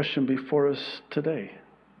the question before us today.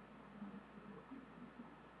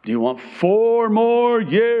 Do you want 4 more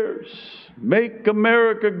years? Make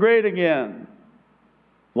America great again.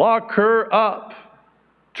 Lock her up.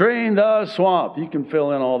 Drain the swamp. You can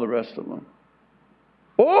fill in all the rest of them.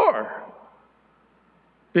 Or,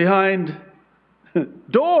 behind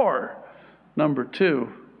door number 2.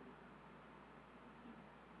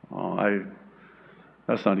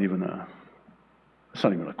 That's not even a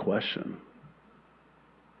question.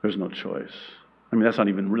 There's no choice. I mean, that's not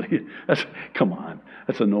even really, come on.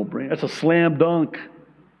 That's a no-brainer. That's a slam dunk.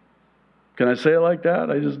 Can I say it like that?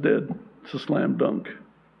 I just did. It's a slam dunk.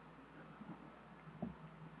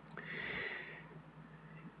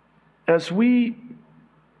 As we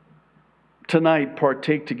tonight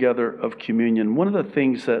partake together of communion. One of the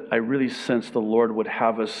things that I really sense the Lord would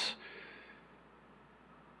have us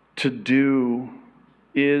to do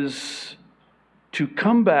is to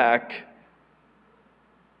come back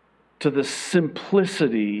to the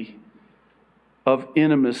simplicity of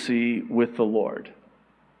intimacy with the Lord.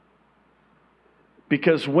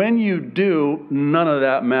 Because when you do, none of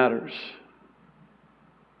that matters.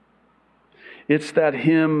 It's that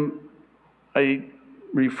hymn, I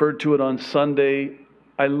referred to it on Sunday.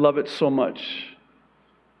 I love it so much.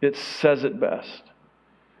 It says it best.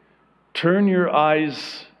 Turn your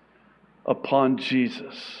eyes upon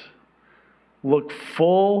Jesus. Look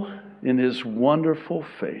full in his wonderful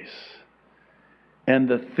face, and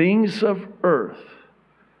the things of earth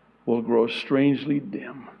will grow strangely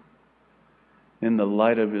dim in the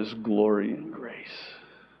light of his glory and grace.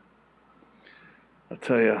 I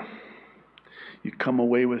tell you, you come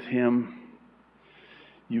away with him,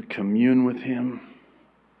 you commune with him,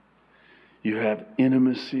 you have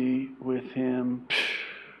intimacy with him.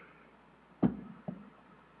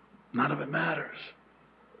 None of it matters.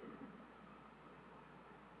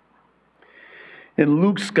 In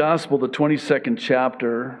Luke's Gospel, the 22nd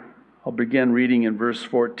chapter, I'll begin reading in verse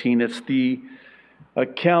 14. It's the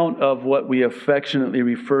account of what we affectionately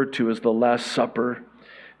refer to as the Last Supper.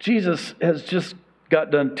 Jesus has just got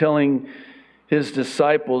done telling his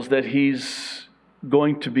disciples that he's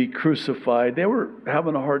going to be crucified. They were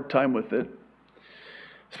having a hard time with it,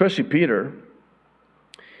 especially Peter.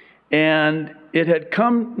 And it had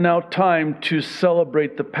come now time to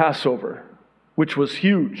celebrate the Passover, which was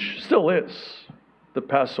huge, still is. The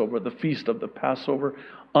Passover, the feast of the Passover,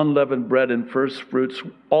 unleavened bread and first fruits,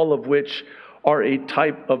 all of which are a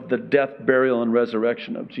type of the death, burial, and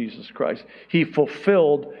resurrection of Jesus Christ. He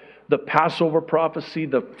fulfilled the Passover prophecy,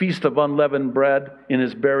 the feast of unleavened bread in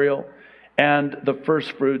his burial, and the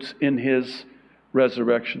first fruits in his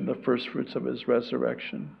resurrection, the first fruits of his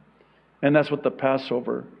resurrection. And that's what the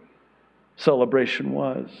Passover celebration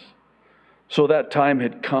was. So that time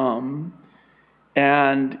had come,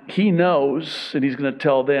 and he knows, and he's going to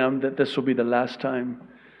tell them that this will be the last time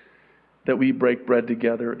that we break bread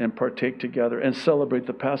together and partake together and celebrate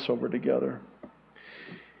the Passover together.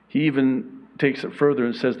 He even takes it further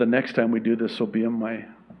and says the next time we do this will be in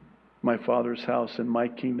my Father's house, in my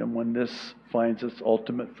kingdom, when this finds its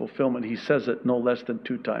ultimate fulfillment. He says it no less than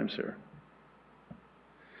 2 times here.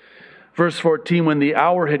 Verse 14, when the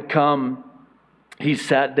hour had come, he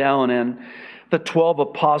sat down, and the 12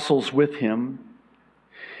 apostles with him.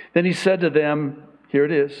 Then he said to them, here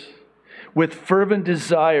it is, with fervent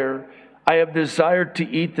desire, I have desired to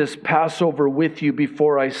eat this Passover with you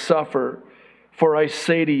before I suffer. For I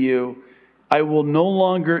say to you, I will no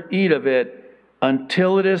longer eat of it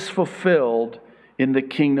until it is fulfilled in the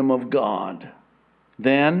kingdom of God.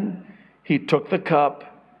 Then he took the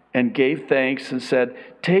cup and gave thanks and said,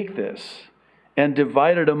 take this and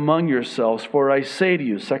divide it among yourselves. For I say to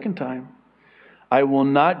you, second time, I will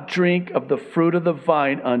not drink of the fruit of the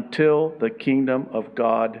vine until the kingdom of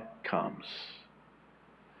God comes.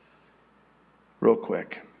 Real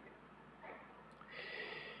quick.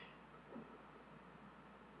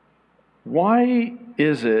 Why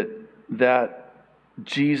is it that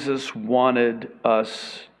Jesus wanted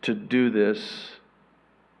us to do this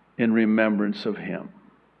in remembrance of him?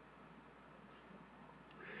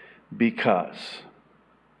 Because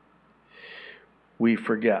we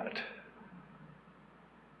forget.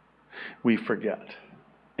 We forget.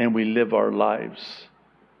 And we live our lives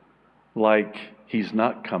like he's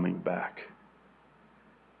not coming back.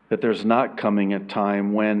 That there's not coming a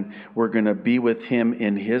time when we're going to be with him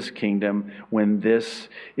in his kingdom when this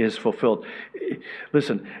is fulfilled.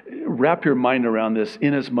 Listen, wrap your mind around this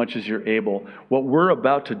in as much as you're able. What we're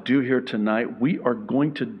about to do here tonight, we are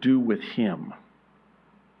going to do with him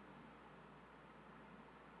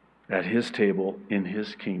at his table in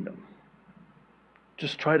his kingdom.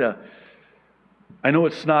 Just try to, I know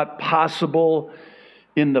it's not possible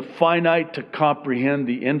in the finite to comprehend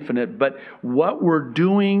the infinite, but what we're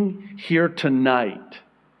doing here tonight,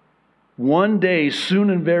 one day, soon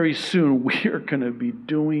and very soon, we are going to be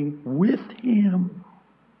doing with him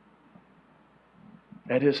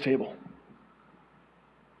at his table.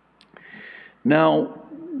 Now,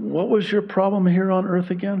 what was your problem here on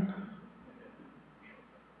earth again?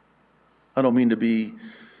 I don't mean to be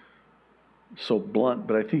so blunt,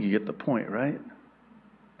 but I think you get the point, right?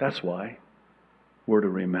 That's why we're to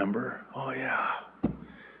remember. Oh yeah,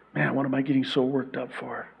 man, what am I getting so worked up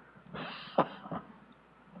for?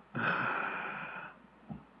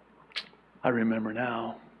 I remember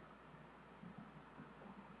now.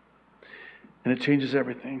 And it changes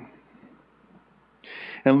everything.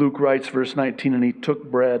 And Luke writes, verse 19, and he took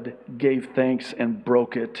bread, gave thanks, and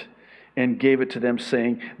broke it, and gave it to them,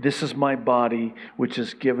 saying, this is my body, which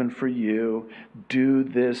is given for you. Do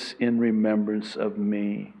this in remembrance of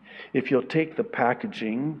me. If you'll take the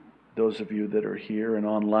packaging, those of you that are here and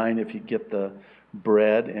online, if you get the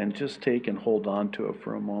bread, and just take and hold on to it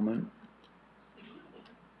for a moment.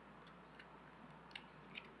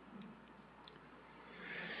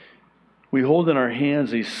 We hold in our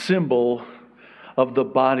hands a symbol of the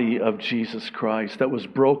body of Jesus Christ that was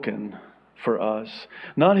broken for us.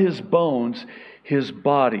 Not his bones, his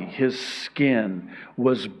body, his skin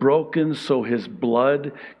was broken so his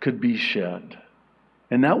blood could be shed.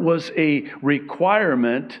 And that was a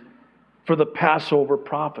requirement for the Passover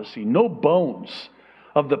prophecy. No bones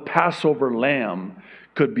of the Passover lamb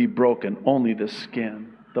could be broken, only the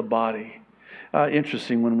skin, the body.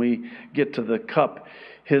 Interesting, when we get to the cup,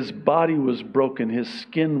 his body was broken, his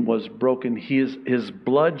skin was broken, his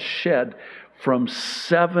blood shed from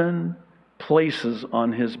 7 places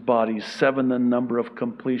on his body, 7 the number of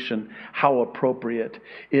completion. How appropriate.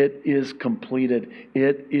 It is completed.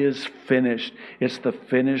 It is finished. It's the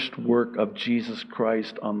finished work of Jesus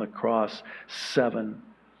Christ on the cross. 7.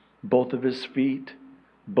 Both of his feet,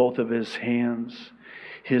 both of his hands,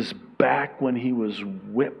 his back when he was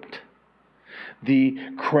whipped, the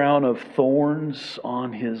crown of thorns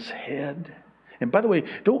on his head. And by the way,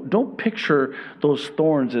 don't picture those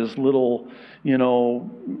thorns as little,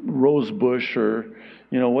 rose bush or,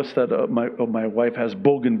 what's that? My wife has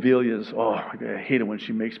bougainvilleas. Oh, I hate it when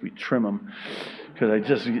she makes me trim them,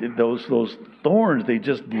 because those thorns, they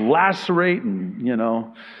just lacerate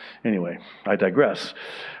and, Anyway, I digress.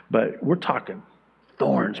 But we're talking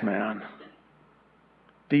thorns, man.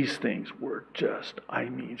 These things were just,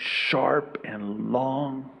 sharp and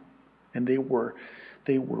long, and they were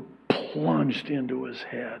plunged into his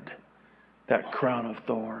head, that crown of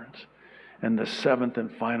thorns. And the 7th and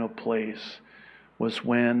final place was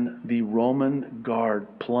when the Roman guard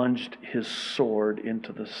plunged his sword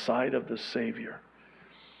into the side of the Savior,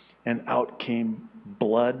 and out came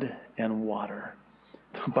blood and water.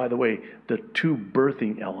 By the way, the 2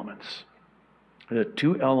 birthing elements, the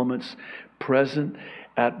 2 elements present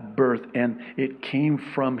at birth, and it came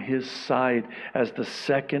from his side as the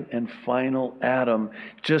 2nd and final Adam.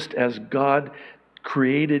 Just as God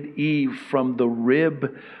created Eve from the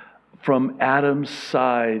rib from Adam's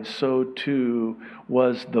side, so too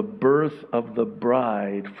was the birth of the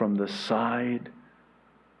bride from the side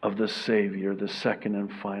of the Savior, the 2nd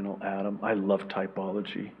and final Adam. I love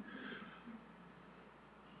typology.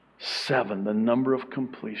 7, the number of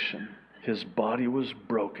completion. His body was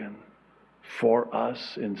broken for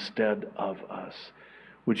us instead of us.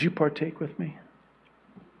 Would you partake with me?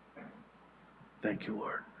 Thank you,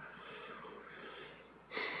 Lord.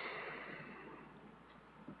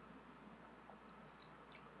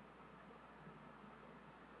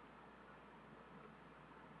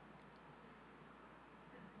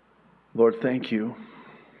 Lord, thank you.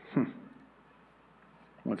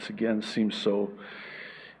 Once again, seems so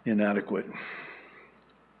inadequate.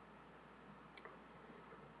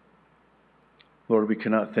 Lord, we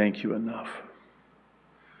cannot thank you enough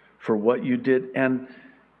for what you did and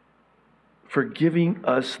for giving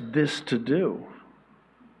us this to do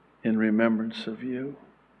in remembrance of you.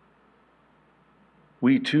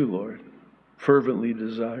 We too, Lord, fervently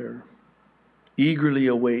desire, eagerly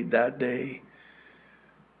await that day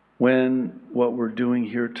when what we're doing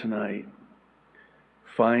here tonight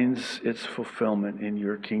finds its fulfillment in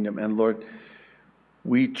your kingdom. And Lord,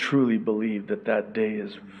 we truly believe that that day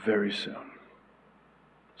is very soon.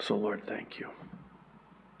 So Lord, thank you.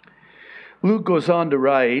 Luke goes on to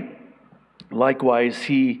write, likewise,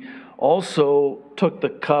 he also took the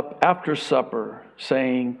cup after supper,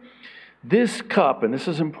 saying, this cup, and this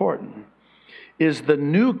is important, is the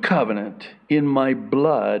new covenant in my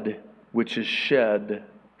blood, which is shed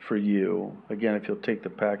for you. Again, if you'll take the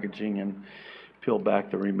packaging and peel back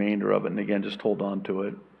the remainder of it, and again, just hold on to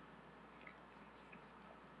it.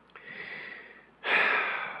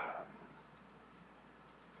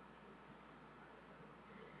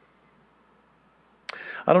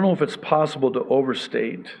 I don't know if it's possible to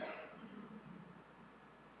overstate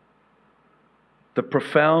the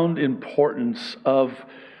profound importance of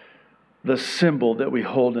the symbol that we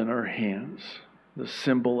hold in our hands, the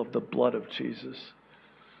symbol of the blood of Jesus.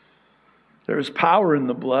 There is power in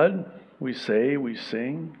the blood, we say, we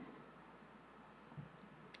sing.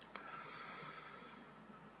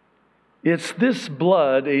 It's this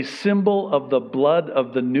blood, a symbol of the blood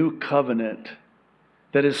of the new covenant,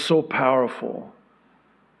 that is so powerful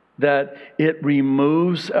that it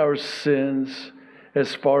removes our sins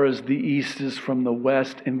as far as the east is from the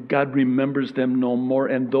west, and God remembers them no more.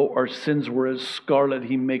 And though our sins were as scarlet,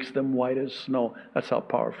 He makes them white as snow. That's how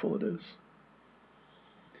powerful it is.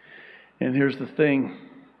 And here's the thing.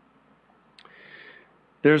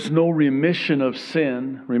 There's no remission of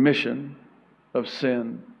sin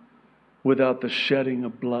without the shedding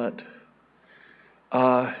of blood.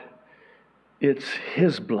 It's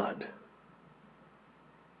His blood.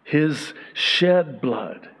 His shed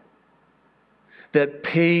blood that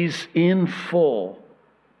pays in full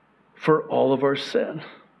for all of our sin.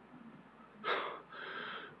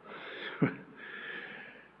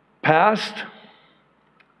 Past,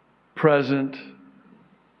 present,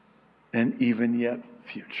 and even yet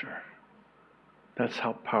future. That's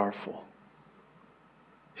how powerful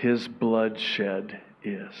His bloodshed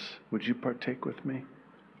is. Would you partake with me?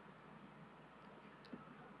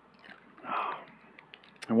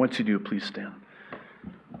 And once you do, please stand.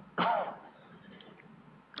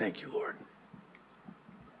 Thank you, Lord.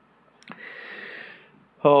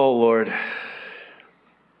 Oh, Lord.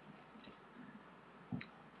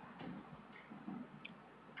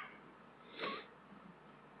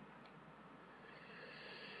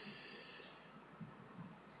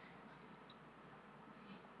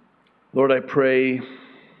 Lord, I pray,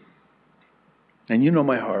 and you know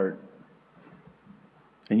my heart,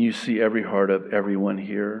 and you see every heart of everyone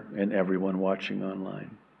here and everyone watching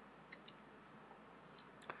online.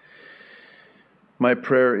 My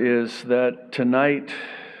prayer is that tonight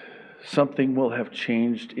something will have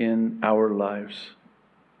changed in our lives,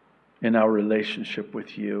 in our relationship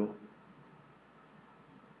with you.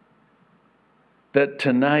 That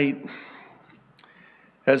tonight,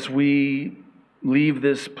 as we leave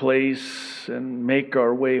this place and make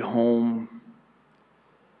our way home,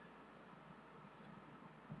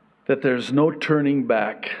 that there's no turning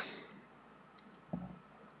back.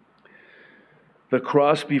 The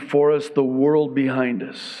cross before us, the world behind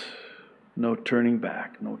us. No turning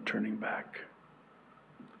back, no turning back.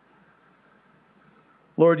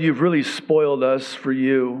 Lord, you've really spoiled us for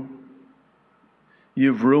you.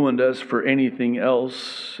 You've ruined us for anything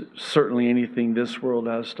else, certainly anything this world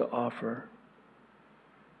has to offer.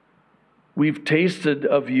 We've tasted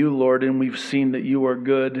of you, Lord, and we've seen that you are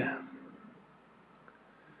good.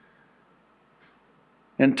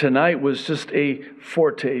 And tonight was just a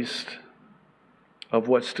foretaste of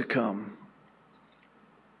what's to come.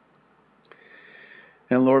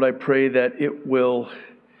 And Lord, I pray that it will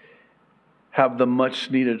have the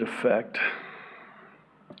much needed effect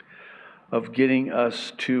of getting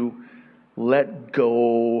us to let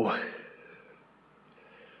go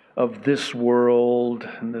of this world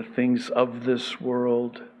and the things of this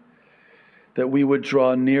world, that we would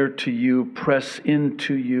draw near to you, press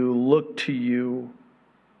into you, look to you.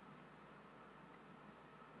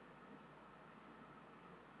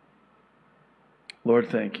 Lord,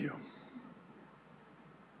 thank you.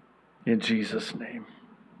 In Jesus' name,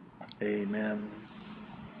 amen.